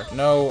out of here.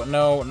 No,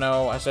 no,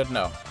 no. I said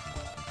no.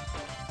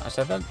 I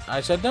said that.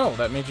 I said no.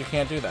 That means you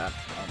can't do that.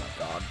 Oh my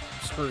god.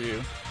 Screw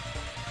you.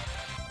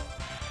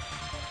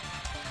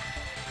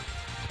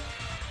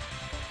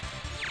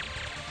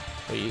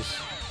 Please.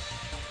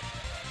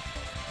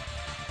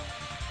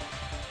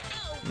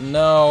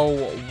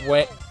 No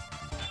way.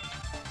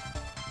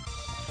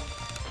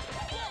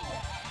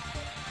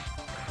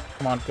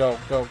 Come on, go,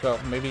 go, go.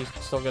 Maybe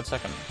still get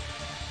second.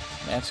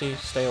 Nancy,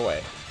 stay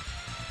away.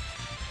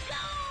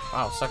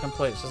 Wow, second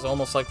place is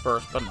almost like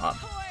first, but not.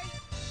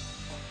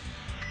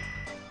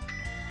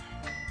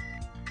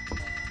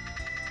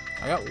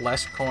 I got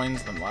less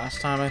coins than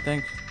last time, I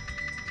think.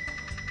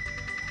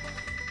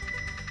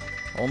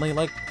 Only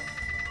like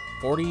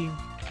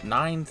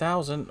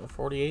 49,000 or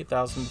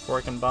 48,000 before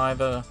I can buy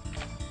the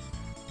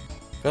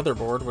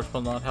featherboard, which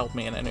will not help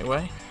me in any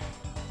way.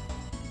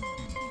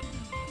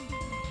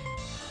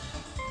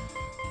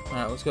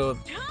 Alright, let's go with...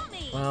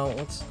 Well,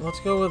 let's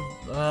go with...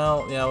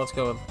 Well, yeah, let's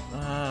go with...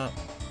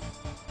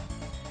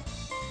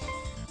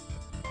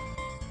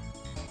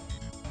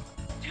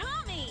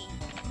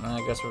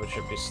 I guess it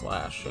should be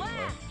Slash, shouldn't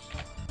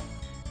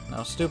we?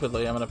 Now,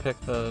 stupidly, I'm gonna pick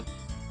the...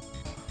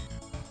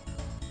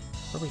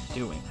 What are we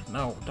doing?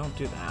 No, don't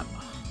do that.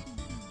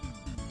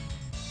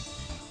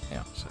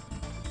 Yeah, so...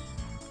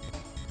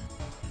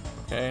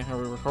 Okay, are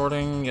we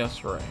recording?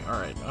 Yes, right.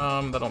 Alright,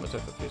 that only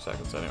took a few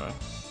seconds anyway.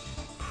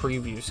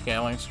 Preview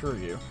scaling, screw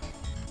you.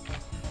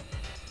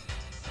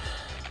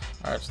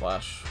 Alright,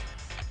 Slash.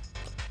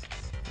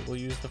 You will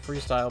use the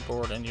freestyle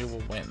board and you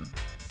will win.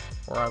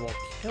 Or I will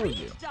kill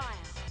you.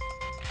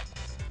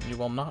 You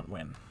will not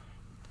win.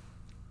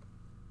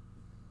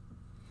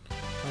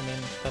 I mean,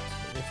 that's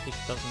if he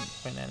doesn't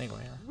win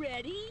anyway.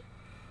 Ready?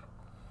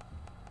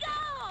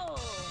 Go!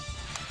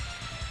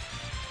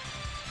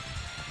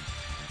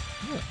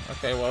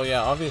 Okay, well,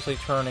 yeah, obviously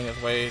turning is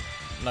way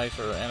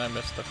nicer, and I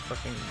missed the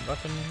freaking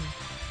weapon.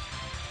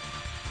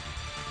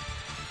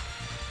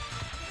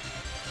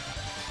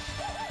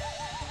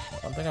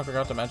 One thing I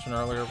forgot to mention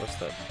earlier was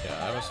that,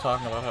 yeah, I was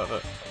talking about how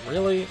the...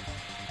 Really?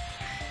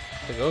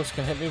 The ghost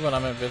can hit me when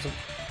I'm invisible?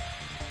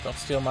 Don't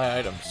steal my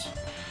items.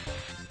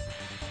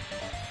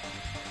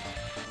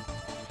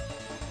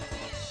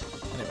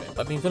 Anyway,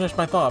 let me finish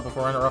my thought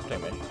before interrupting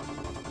me.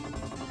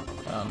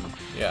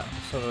 Yeah,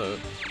 so the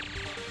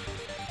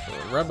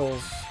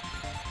rebels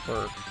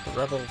were... The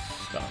rebels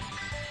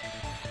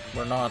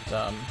were not,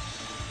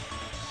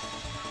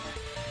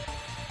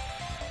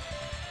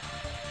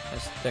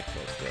 as thick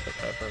as the other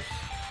peppers.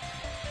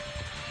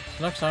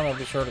 So next time I'll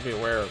be sure to be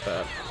aware of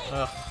that.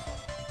 Ugh.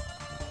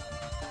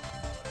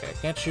 Okay, I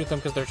can't shoot them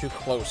because they're too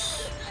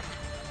close.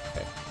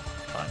 Okay,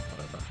 fine,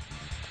 whatever.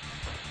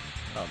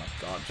 Oh my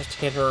god, just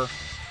hit her.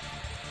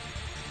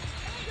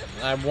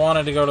 I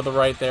wanted to go to the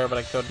right there, but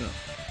I couldn't.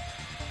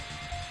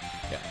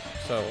 Yeah,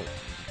 so...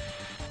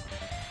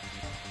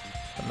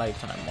 The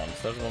nighttime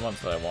ones, those are the ones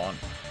that I want.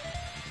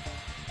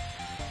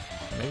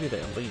 Maybe the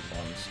elite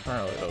ones.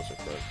 Apparently those are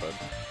good, but...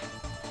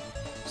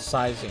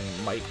 Sizing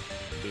might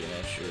be an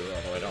issue,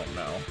 although I don't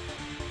know.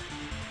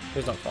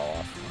 Please don't fall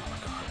off. Oh my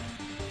god.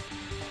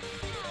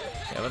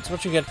 Yeah, that's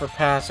what you get for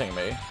passing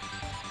me.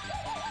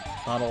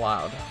 Not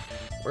allowed.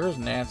 Where's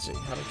Nancy?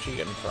 How did she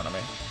get in front of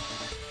me?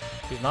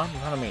 She's not in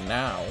front of me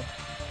now.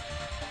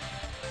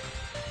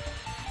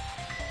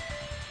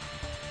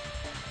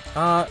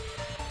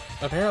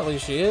 Apparently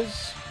she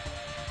is.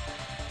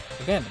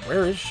 Again,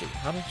 where is she?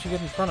 How did she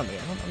get in front of me?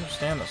 I don't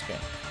understand this game.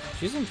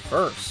 She's in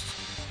first.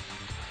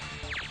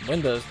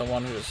 Linda is the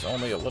one who's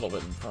only a little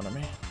bit in front of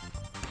me.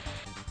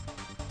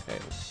 Okay,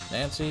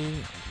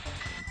 Nancy.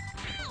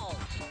 Oh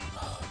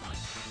my.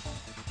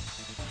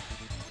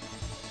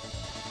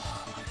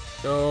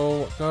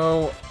 Go,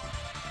 go.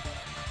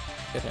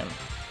 Get him.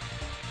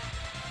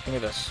 Give me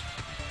this.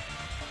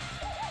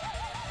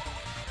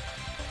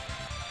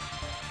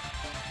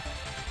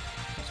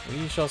 As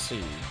we shall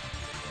see.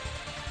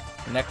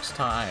 Next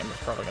time,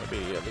 it's probably going to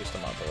be at least a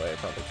month away,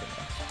 probably 2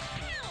 months.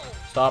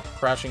 Stop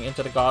crashing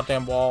into the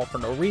goddamn wall for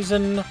no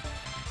reason.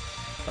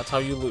 That's how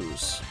you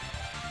lose.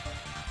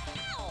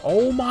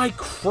 Oh my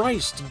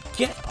Christ!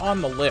 Get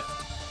on the lift.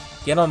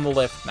 Get on the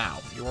lift now.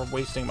 You are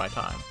wasting my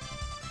time.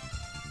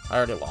 I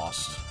already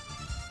lost.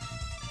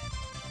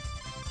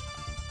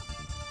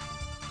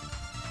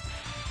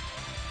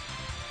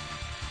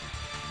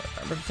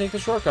 Remember to take the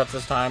shortcuts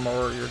this time,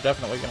 or you're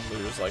definitely going to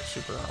lose, like,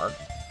 super hard.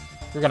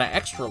 You're going to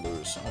extra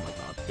lose. Oh my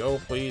god. Go,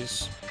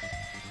 please.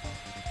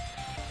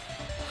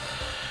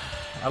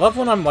 I love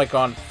when I'm, like,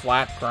 on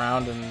flat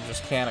ground and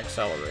just can't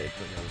accelerate,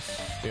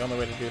 because the only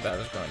way to do that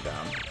is going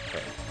down.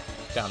 Okay.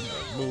 Down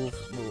here. Move,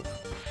 move.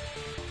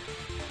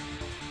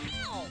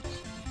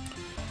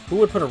 Who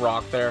would put a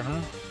rock there,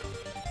 huh?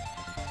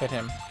 Hit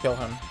him. Kill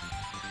him.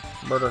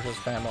 Murder his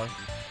family.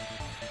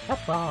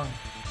 That's wrong.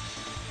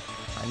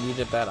 I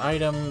needed that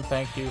item.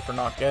 Thank you for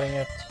not getting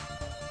it.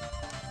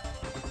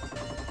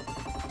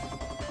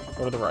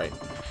 Go to the right.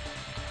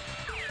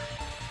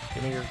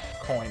 Give me your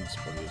coins,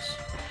 please.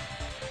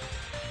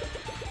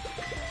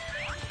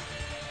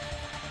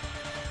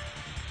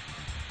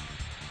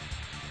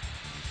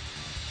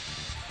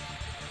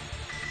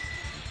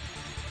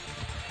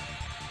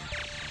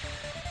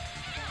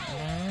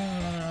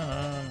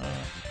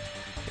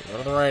 Okay, go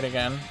to the right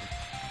again.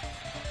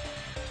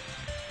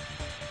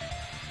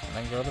 And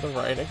then go to the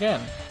right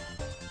again.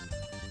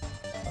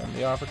 And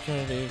the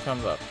opportunity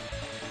comes up.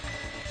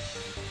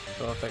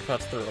 So if that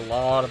cuts through a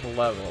lot of the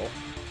level.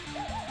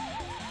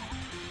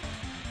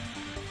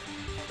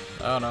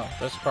 Oh no,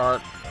 this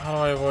part. How do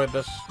I avoid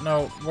this?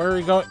 No, where are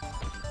you going?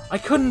 I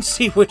couldn't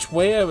see which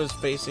way I was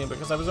facing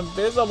because I was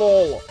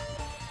invisible.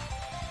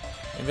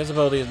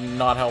 Invisibility is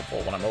not helpful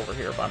when I'm over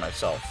here by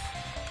myself.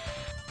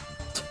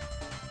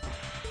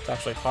 It's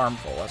actually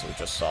harmful, as we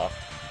just saw.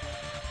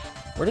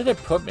 Where did it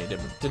put me?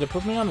 Did it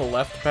put me on the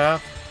left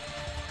path?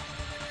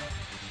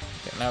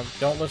 Okay, now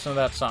don't listen to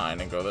that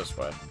sign and go this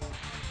way.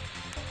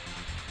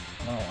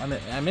 No,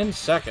 I'm in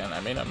second.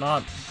 I mean, I'm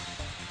not...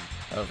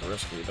 That was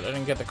risky, but I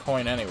didn't get the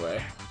coin anyway.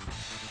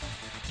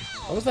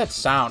 What was that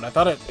sound? I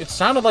thought it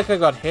sounded like I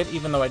got hit,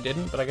 even though I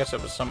didn't, but I guess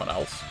it was someone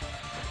else.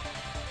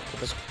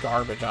 Get this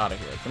garbage out of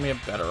here. Give me a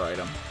better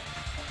item.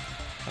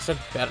 I said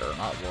better,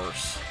 not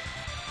worse.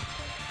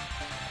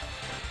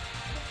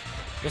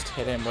 Just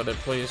hit him with it,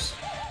 please.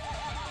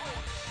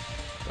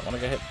 Don't want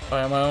to get hit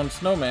by my own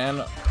snowman,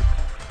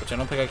 which I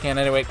don't think I can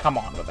anyway. Come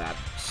on with that.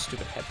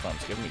 Stupid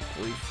headphones giving me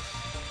grief.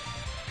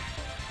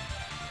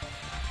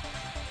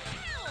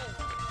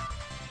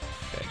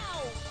 Okay.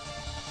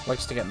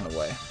 Likes to get in the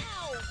way.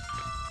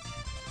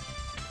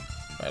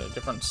 If I had a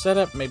different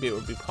setup, maybe it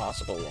would be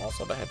possible.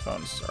 Also, the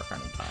headphones are kind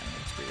of dying.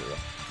 Let's be real.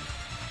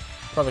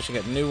 Probably should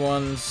get new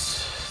ones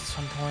at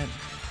some point.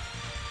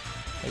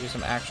 Maybe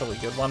some actually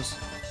good ones.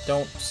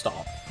 Don't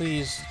stop.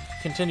 Please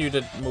continue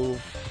to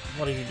move.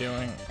 What are you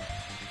doing?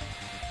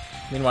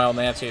 Meanwhile,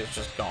 Nancy is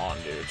just gone,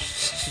 dude.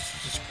 She's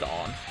just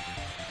gone.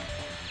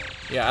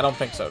 Yeah, I don't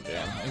think so,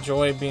 Jam.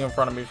 Enjoy being in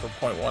front of me for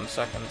 0.1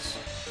 seconds.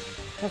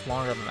 That's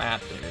longer than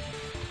that, dude.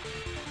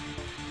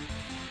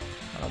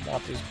 I don't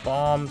want these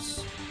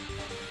bombs.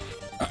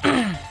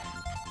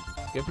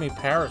 Give me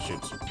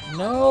parachutes.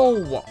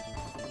 No!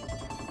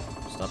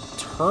 Stop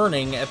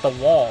turning at the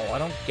wall. I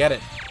don't get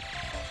it.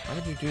 Why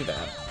did you do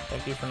that?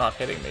 Thank you for not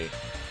hitting me.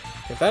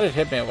 If that had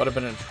hit me, I would have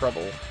been in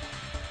trouble.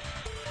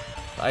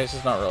 The ice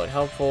is not really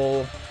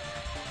helpful.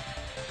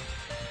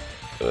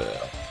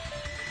 Ugh.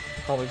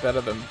 Probably better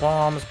than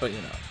bombs, but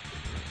you know.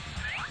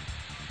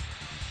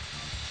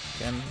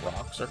 Again,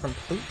 rocks are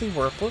completely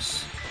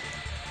worthless.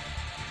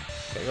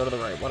 Okay, go to the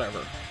right,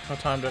 whatever. No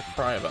time to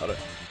cry about it.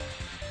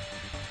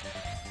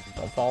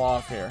 Don't fall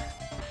off here.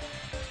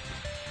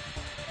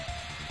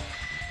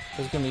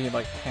 There's gonna be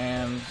like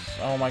pans.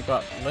 Oh my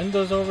god,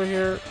 Linda's over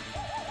here.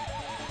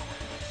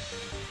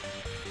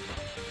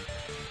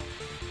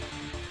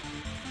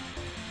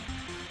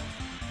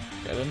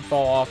 I didn't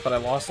fall off, but I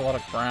lost a lot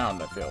of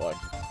ground, I feel like.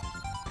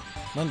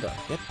 Linda,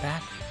 get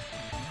back.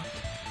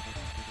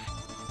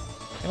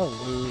 I'm gonna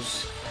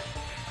lose.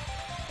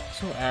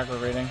 So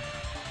aggravating.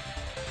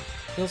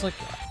 Feels like...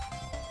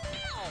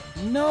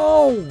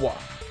 No!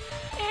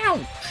 Ouch!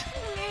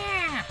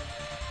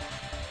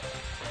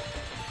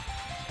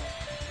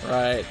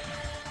 Right.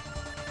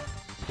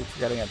 Keep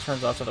forgetting it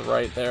turns off to the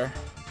right there.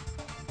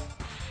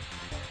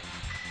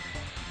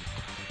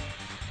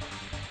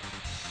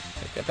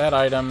 Get that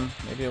item.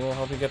 Maybe it will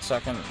help you get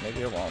second.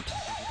 Maybe it won't.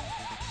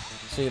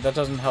 See, that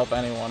doesn't help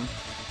anyone.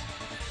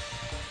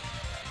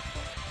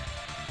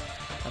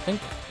 I think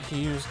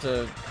he used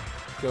a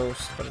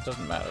ghost, but it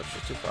doesn't matter.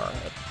 She's too far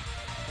ahead.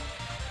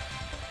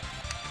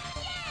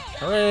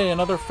 Hooray,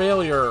 another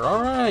failure.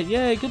 Alright,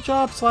 yay, good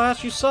job,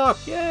 Slash. You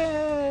suck.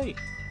 Yay!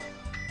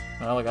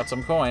 Well, I got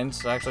some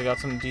coins. I actually got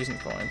some decent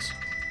coins.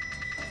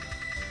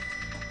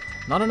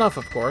 Not enough,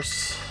 of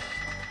course.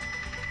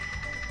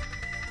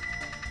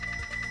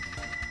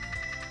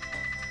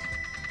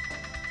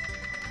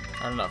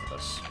 Not enough of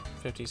this.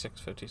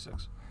 56,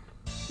 56.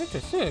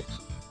 56?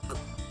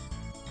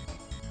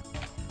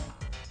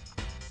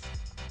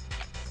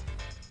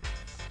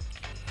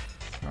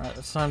 Alright,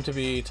 it's time to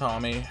be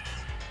Tommy.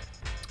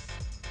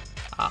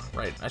 Ah,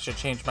 right. I should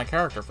change my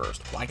character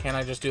first. Why can't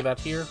I just do that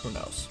here? Who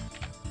knows?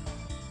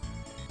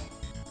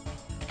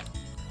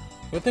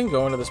 Good thing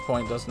going to this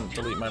point doesn't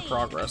delete my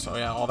progress. Oh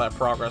yeah, all that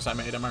progress I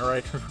made, am I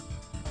right?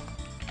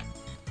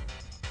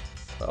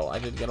 Well, I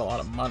did get a lot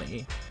of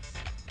money.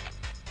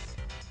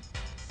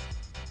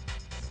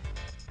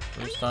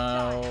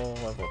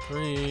 Freestyle, level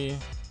 3.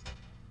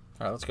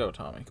 Alright, let's go,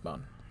 Tommy. Come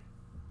on.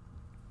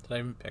 Did I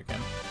even pick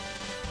him?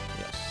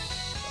 Yes,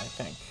 I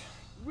think.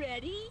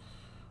 Ready?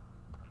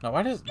 Now,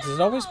 why does it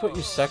always put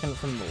you second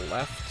from the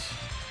left?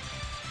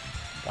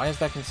 Why is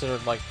that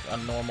considered like a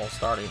normal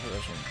starting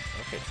position?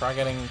 Okay, try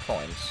getting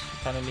coins.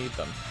 Kind of need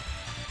them.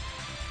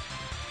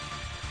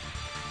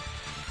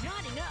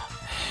 Not enough.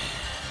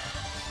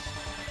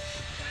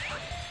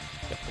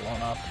 Get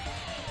blown up.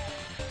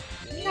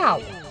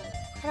 No!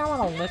 I don't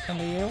want to listen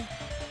to you.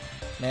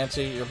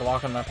 Nancy, you're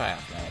blocking my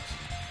path, Nancy.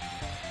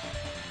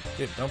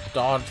 Dude, don't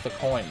dodge the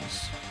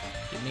coins.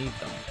 You need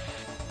them.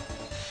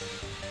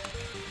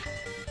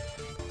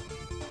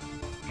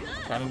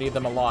 Kind of need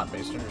them a lot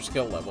based on your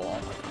skill level. Oh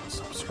my god,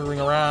 stop screwing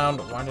around.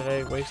 Why did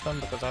I waste them?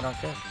 Because I don't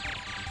care.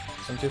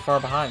 Because I'm too far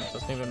behind. It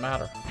doesn't even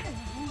matter.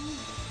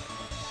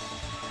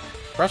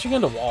 Crashing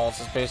into walls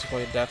is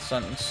basically a death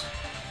sentence.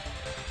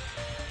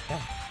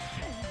 Yeah.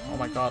 Oh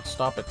my god,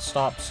 stop it.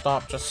 Stop,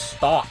 stop, just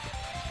stop.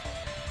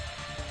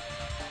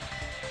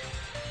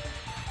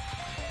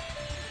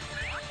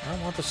 I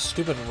don't want this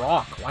stupid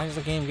rock. Why does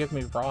the game give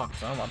me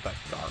rocks? I don't want that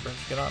garbage.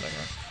 Get out of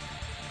here.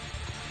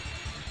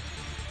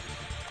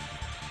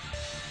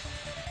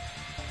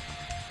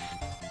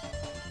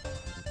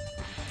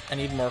 I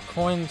need more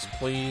coins,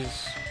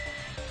 please.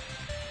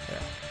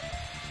 Yeah.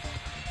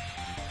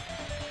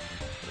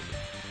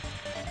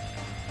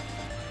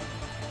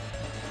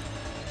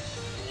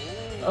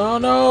 Oh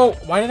no!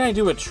 Why did I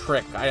do a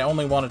trick? I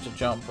only wanted to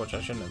jump, which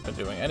I shouldn't have been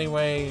doing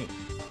anyway.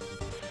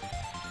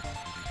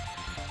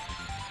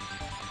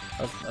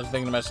 I was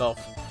thinking to myself,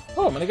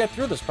 oh, I'm gonna get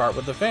through this part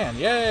with the fan.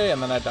 Yay!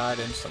 And then I died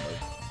instantly.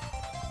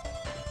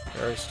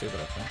 Very stupid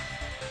of me.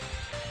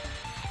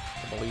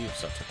 To believe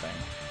such a thing.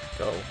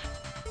 Go.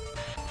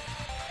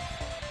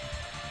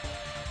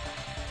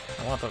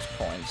 I want those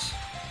coins.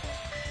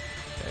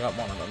 Okay, I got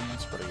one of them.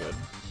 That's pretty good.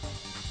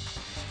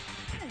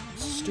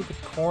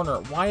 Stupid corner.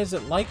 Why is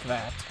it like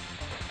that?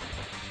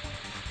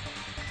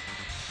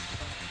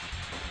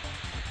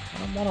 I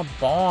don't want a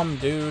bomb,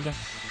 dude.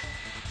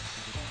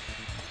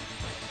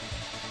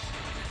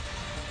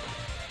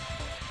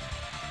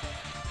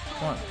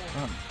 Come on,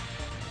 come on.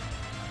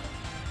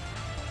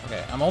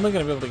 Okay, I'm only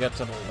going to be able to get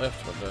to the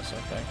lift with this, I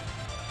think.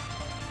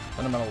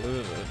 Then I'm going to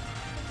lose it.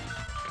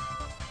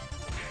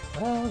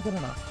 Oh, good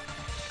enough.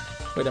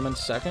 Wait, I'm in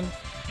second?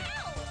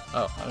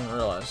 Oh, I didn't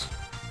realize.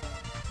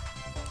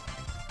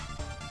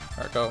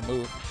 Alright, go,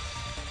 move.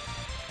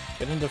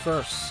 Get into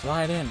first.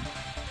 Slide in.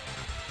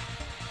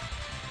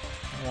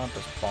 I want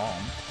this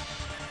bomb.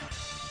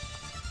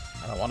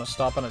 I don't want to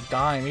stop on a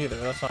dime either.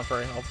 That's not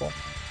very helpful.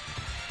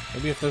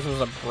 Maybe if this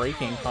was a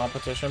braking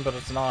competition, but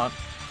it's not.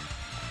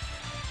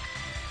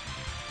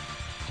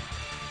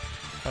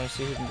 Trying to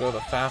see who can go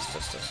the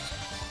fastest.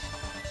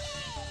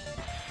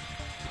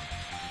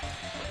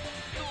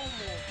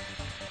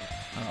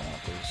 I don't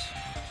want these.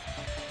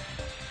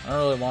 I don't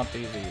really want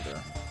these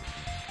either.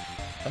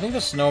 I think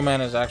the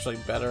snowman is actually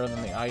better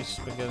than the ice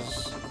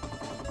because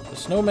the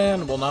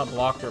snowman will not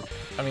block your...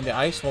 I mean, the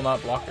ice will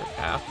not block your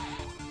path.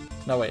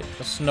 No, wait.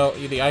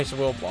 The ice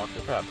will block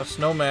your path. The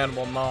snowman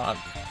will not.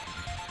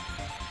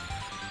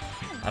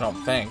 I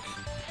don't think.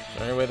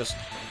 So anyway, this...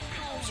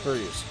 Screw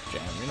you,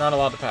 Jam. You're not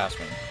allowed to pass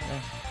me.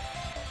 Okay.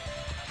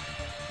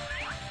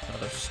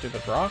 Another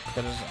stupid rock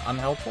that is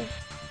unhelpful.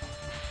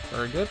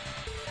 Very good.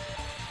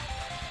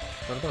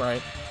 Go to the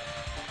right.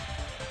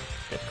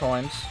 Get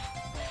coins.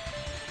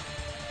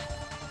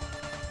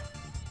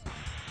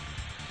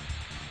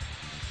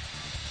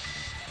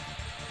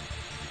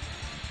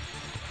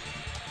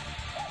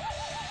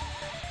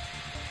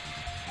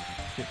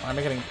 Why am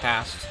I getting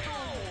past?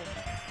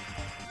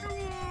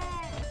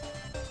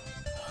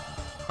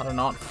 How to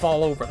not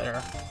fall over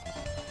there.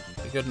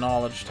 Be good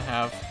knowledge to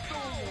have.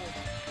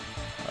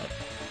 Right.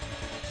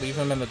 Leave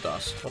him in the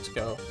dust. Let's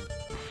go.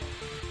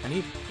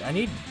 I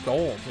need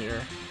gold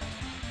here.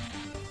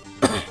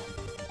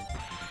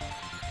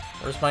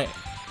 Where's my...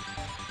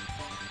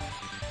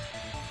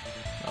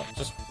 No,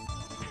 just...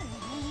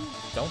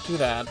 Don't do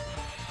that.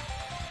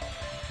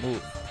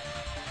 Move.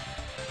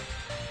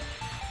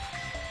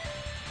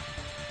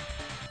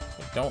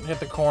 Don't hit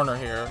the corner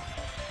here.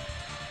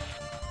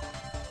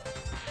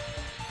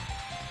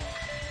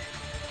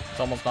 It's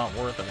almost not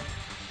worth it.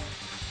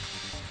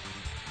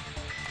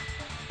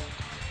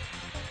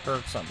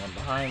 Heard someone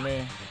behind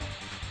me.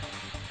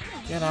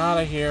 Get out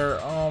of here.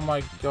 Oh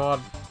my god.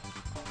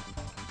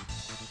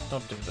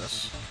 Don't do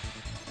this.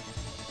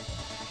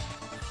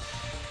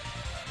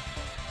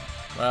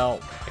 Well,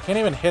 I can't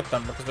even hit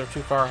them because they're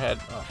too far ahead.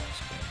 Oh,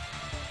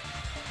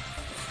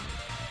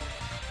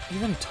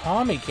 even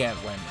Tommy can't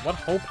win. What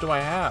hope do I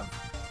have?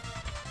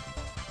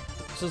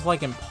 This is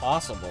like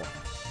impossible.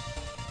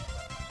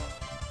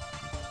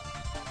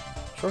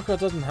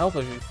 Shortcut doesn't help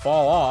if you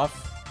fall off.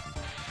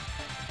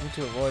 I need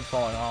to avoid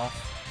falling off.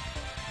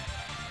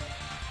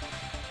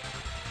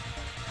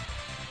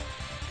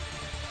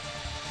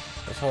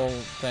 This whole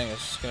thing is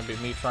just going to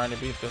be me trying to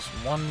beat this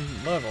one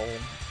level.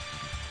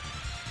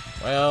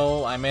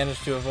 Well, I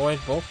managed to avoid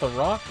both the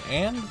rock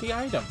and the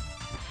item.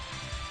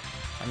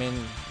 I mean,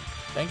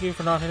 thank you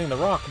for not hitting the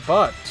rock,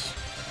 but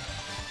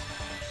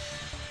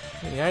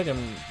the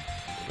item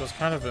was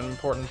kind of an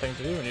important thing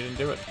to do, and you didn't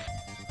do it.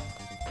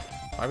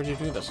 Why would you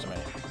do this to me?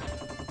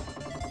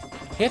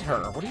 Hit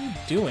her! What are you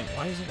doing?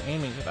 Why is it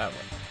aiming to that way?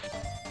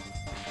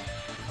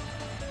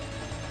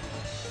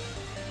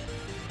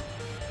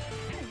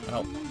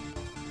 Well.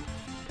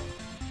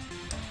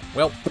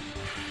 Well.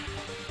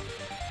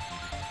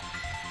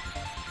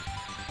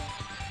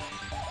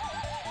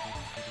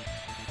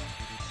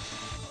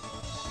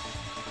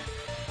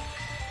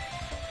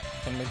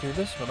 Can we do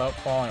this without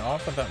falling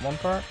off at that one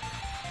part?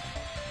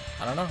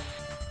 I don't know.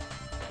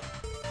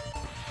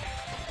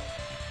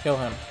 Kill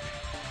him.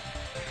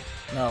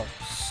 No.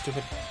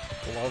 Stupid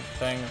glove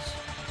things.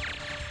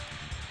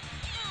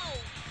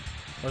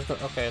 Where's the...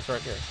 Okay, it's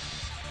right here.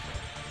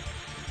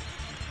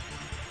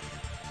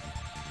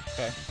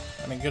 Okay.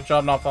 I mean, good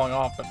job not falling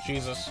off, but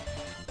Jesus.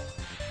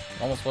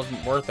 It almost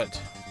wasn't worth it.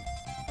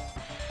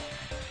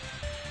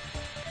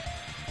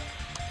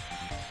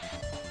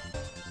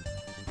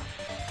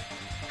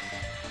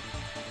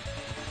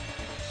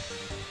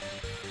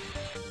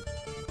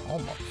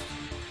 Almost.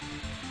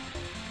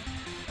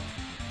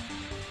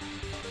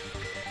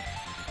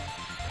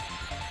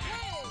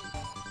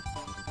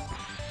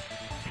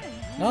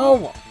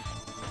 No!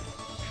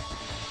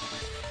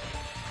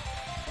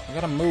 I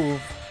gotta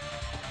move.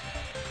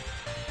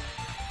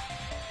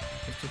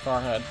 He's too far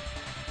ahead.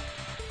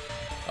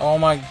 Oh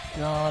my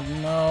god,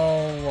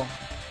 no!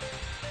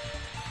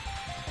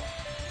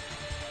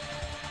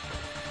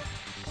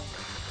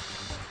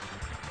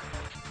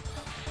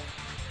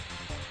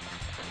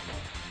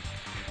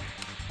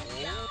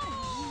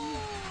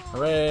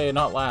 Hooray,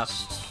 not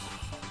last.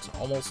 It's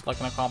almost like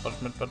an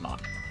accomplishment, but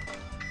not.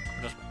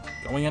 We're just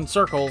going in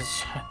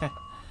circles.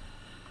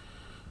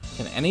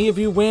 Can any of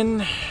you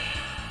win?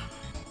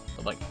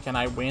 Like, can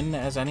I win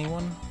as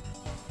anyone?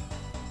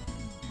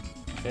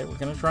 Okay, we're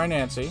gonna try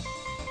Nancy.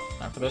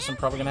 After this, I'm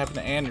probably gonna have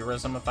an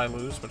aneurysm if I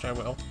lose, which I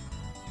will.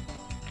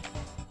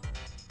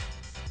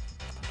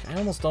 I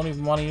almost don't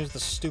even want to use the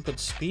stupid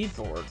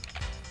speedboard.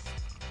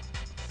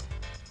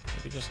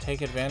 Maybe just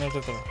take advantage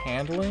of their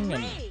handling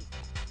and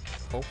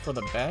hope for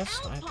the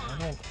best? I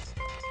don't...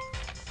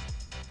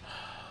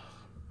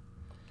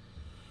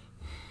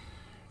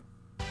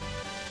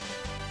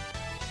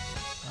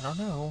 I don't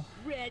know.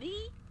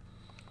 Ready?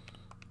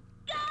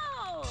 Go!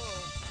 I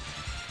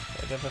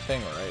did the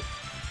thing right.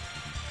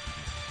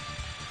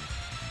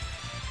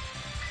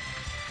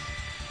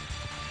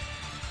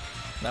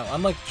 Now,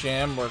 unlike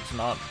Jam, where it's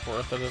not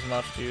worth it as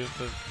much to use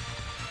the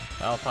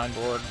Alpine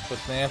board,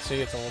 with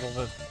Nancy, it's a little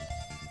bit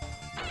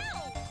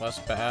less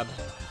bad.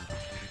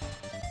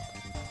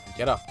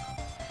 Get up.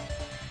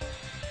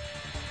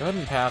 Go ahead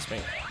and pass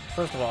me.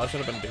 First of all, I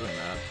should have been doing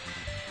that.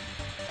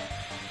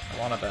 I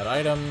wanted that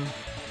item.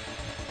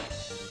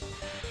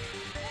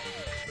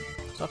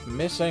 Stop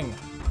missing.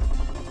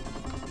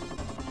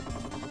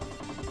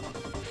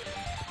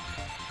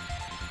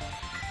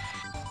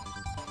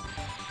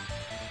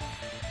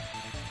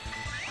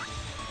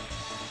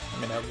 I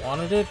mean, I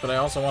wanted it, but I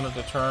also wanted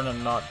to turn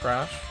and not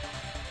crash.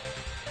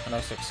 And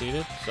I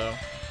succeeded, so...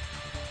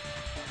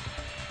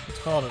 let's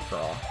call it a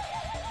draw.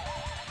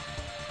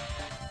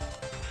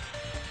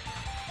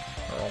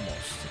 Or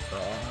almost a draw,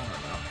 I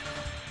don't know.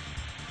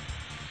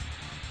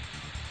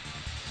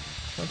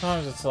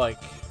 Sometimes it's like...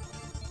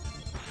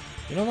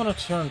 you don't want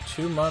to turn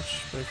too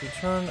much, but if you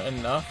turn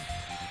enough,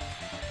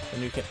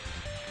 then you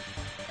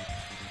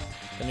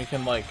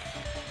can like...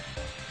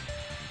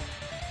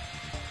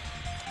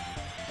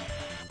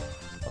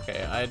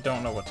 okay, I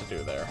don't know what to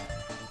do there.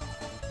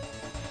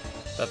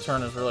 That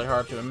turn is really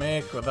hard to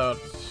make without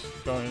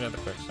going into the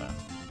quicksand.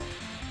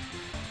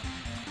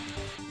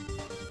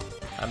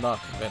 I'm not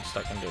convinced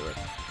I can do it.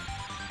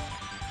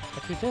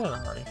 But you did it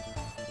already.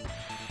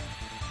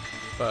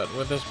 But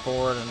with this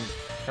board and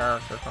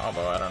character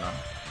combo, I don't know.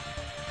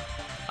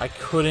 I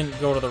couldn't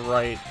go to the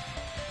right.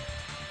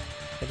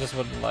 It just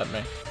wouldn't let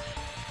me.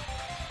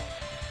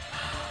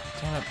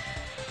 Damn it.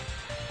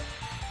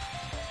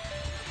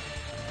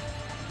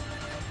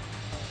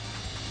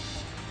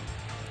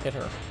 Hit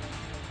her.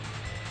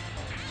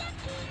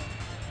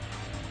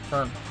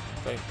 Turn.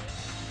 Wait.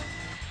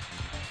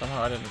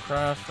 Somehow I didn't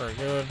crash. Very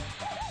good.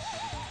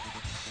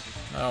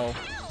 No.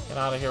 Get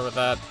out of here with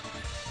that.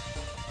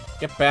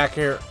 Get back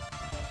here.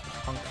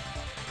 Punk.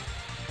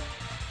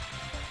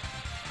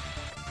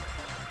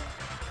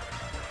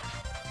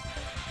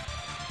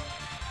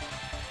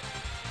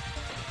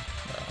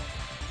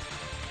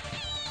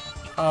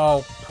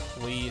 Oh,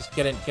 please.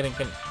 Get in, get in,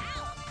 get in.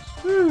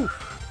 Whew.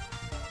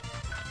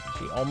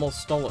 She almost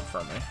stole it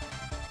from me.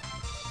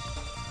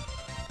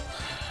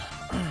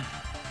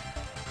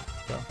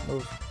 Go,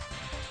 move.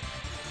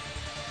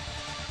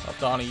 Well,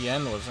 Donnie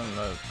Yen was in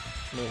the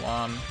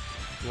Mulan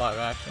live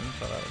action,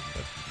 so that was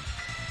good.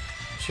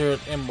 Cheered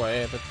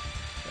Imwe,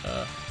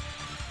 the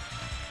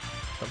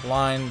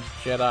blind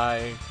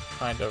Jedi,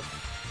 kind of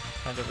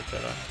a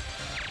Jedi.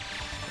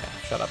 Yeah,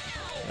 shut up.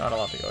 You're not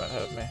allowed to go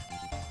ahead of me.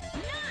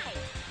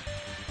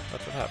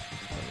 That's what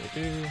happens when you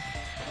do.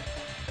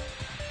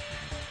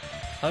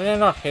 How did I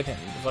not hit him?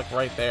 He was like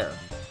right there.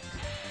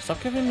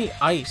 Stop giving me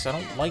ice. I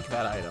don't like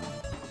that item.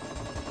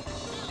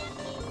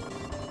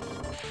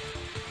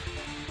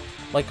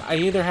 Like, I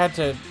had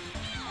to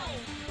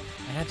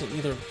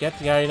either get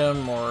the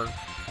item or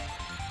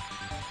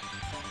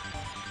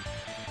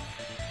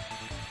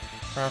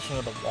crash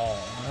into the wall.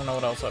 I don't know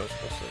what else I was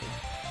supposed to do.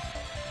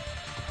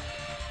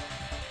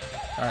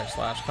 Alright,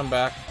 Slash, come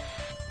back.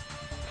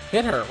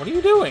 Hit her! What are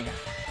you doing?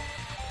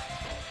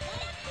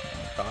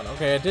 Oh god,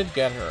 okay, I did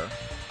get her.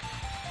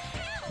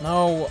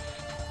 No!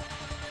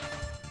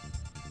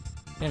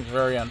 Seems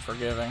very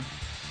unforgiving.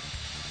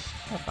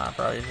 That's not,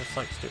 bro. You're just,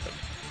 like, stupid.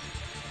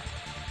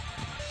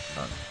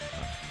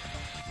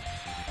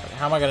 Okay,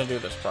 how am I gonna do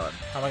this part?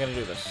 How am I gonna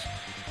do this?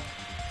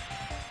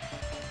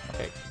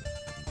 Okay.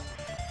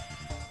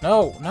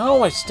 No!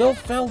 No! I still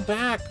fell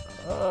back!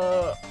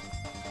 You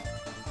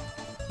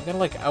gotta,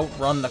 like,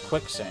 outrun the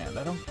quicksand.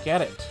 I don't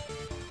get it.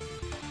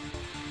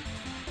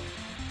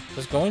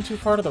 Does going too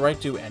far to the right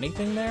do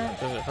anything there?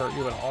 Does it hurt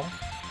you at all?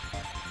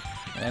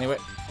 Anyway.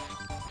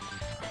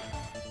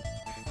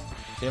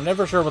 See, I'm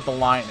never sure what the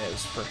line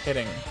is for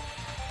hitting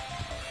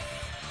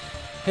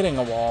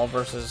a wall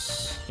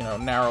versus, you know,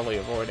 narrowly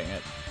avoiding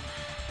it.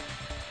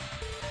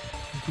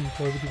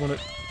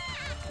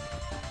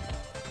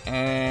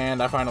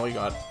 And I finally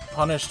got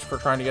punished for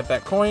trying to get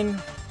that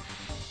coin.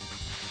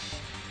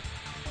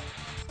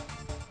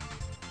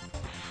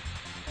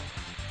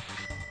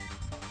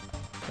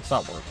 It's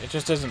not worth it. It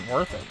just isn't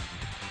worth it.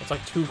 It's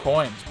like 2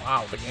 coins.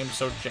 Wow, the game's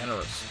so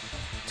generous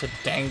to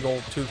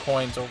dangle 2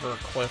 coins over a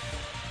cliff.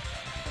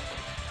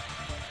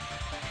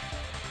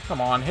 Come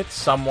on, hit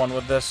someone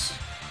with this.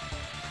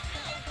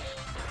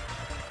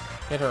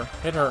 Hit her,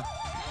 hit her.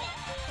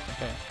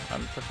 Okay,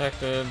 I'm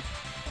protected.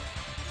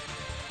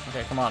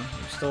 Okay, come on.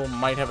 You still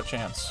might have a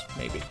chance.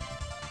 Maybe.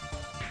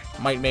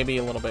 Might, maybe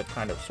a little bit,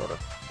 kind of, sort of.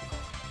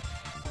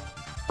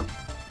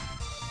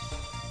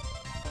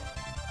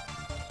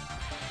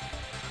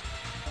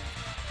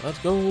 Let's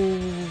go!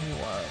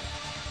 Alright.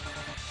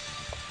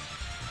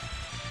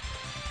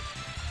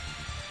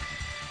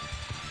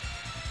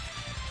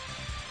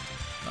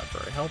 Not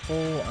very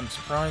helpful,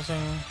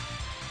 unsurprising.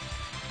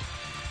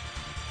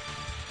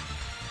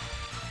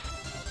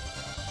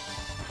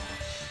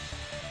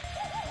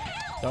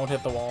 Don't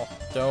hit the wall.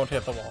 Don't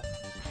hit the wall.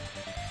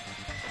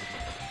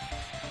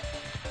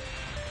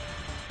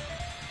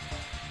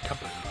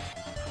 Kaboom.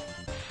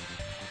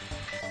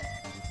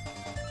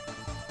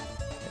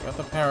 I got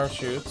the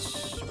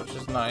parachutes, which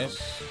is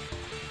nice.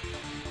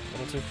 A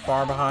little too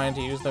far behind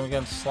to use them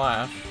against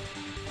Slash.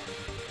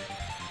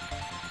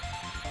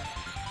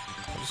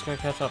 I'm just gonna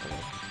catch up a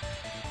little.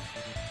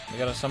 We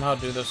gotta somehow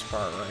do this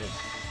part right,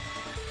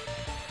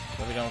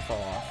 so we don't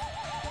fall off.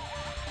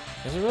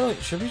 Is it really?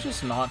 Should we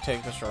just not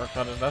take the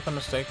shortcut? Is that the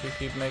mistake we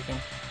keep making?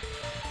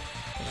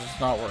 It's just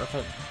not worth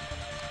it.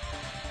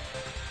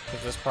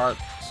 Because this part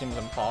seems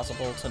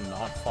impossible to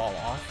not fall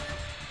off.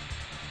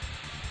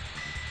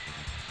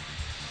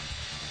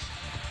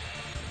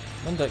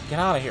 Linda, get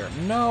out of here.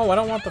 No, I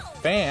don't want the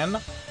fan.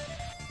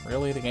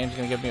 Really? The game's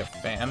gonna give me a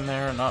fan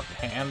there, not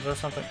hands or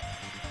something?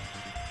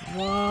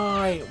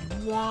 Why?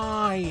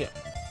 Why?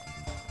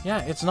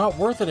 Yeah, it's not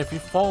worth it if you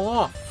fall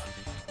off.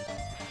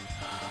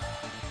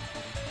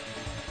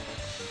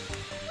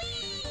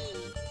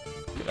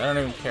 I don't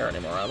even care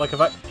anymore. Like,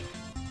 if I... Okay,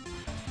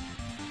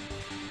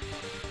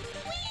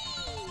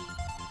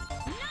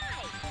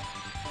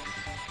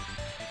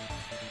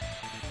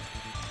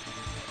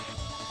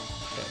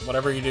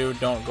 whatever you do,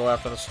 don't go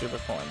after the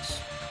stupid coins.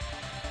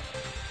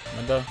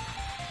 Linda?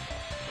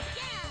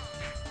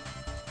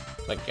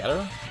 Did I get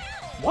her?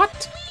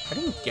 What? I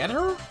didn't get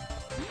her?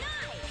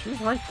 She was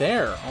right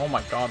there. Oh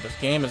my god, this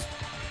game is...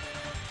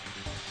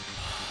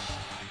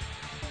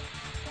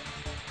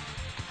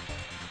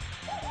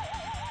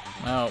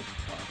 Now,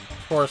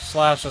 of course,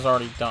 Slash is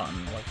already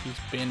done. Like, he's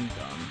been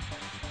done.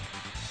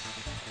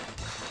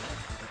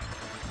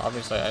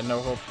 Obviously, I had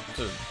no hope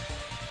to...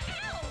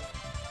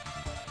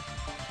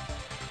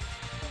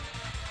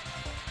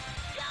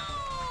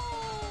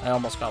 I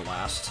almost got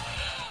last.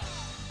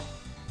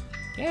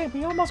 Yeah,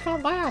 we almost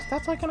got last.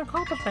 That's like an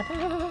accomplishment.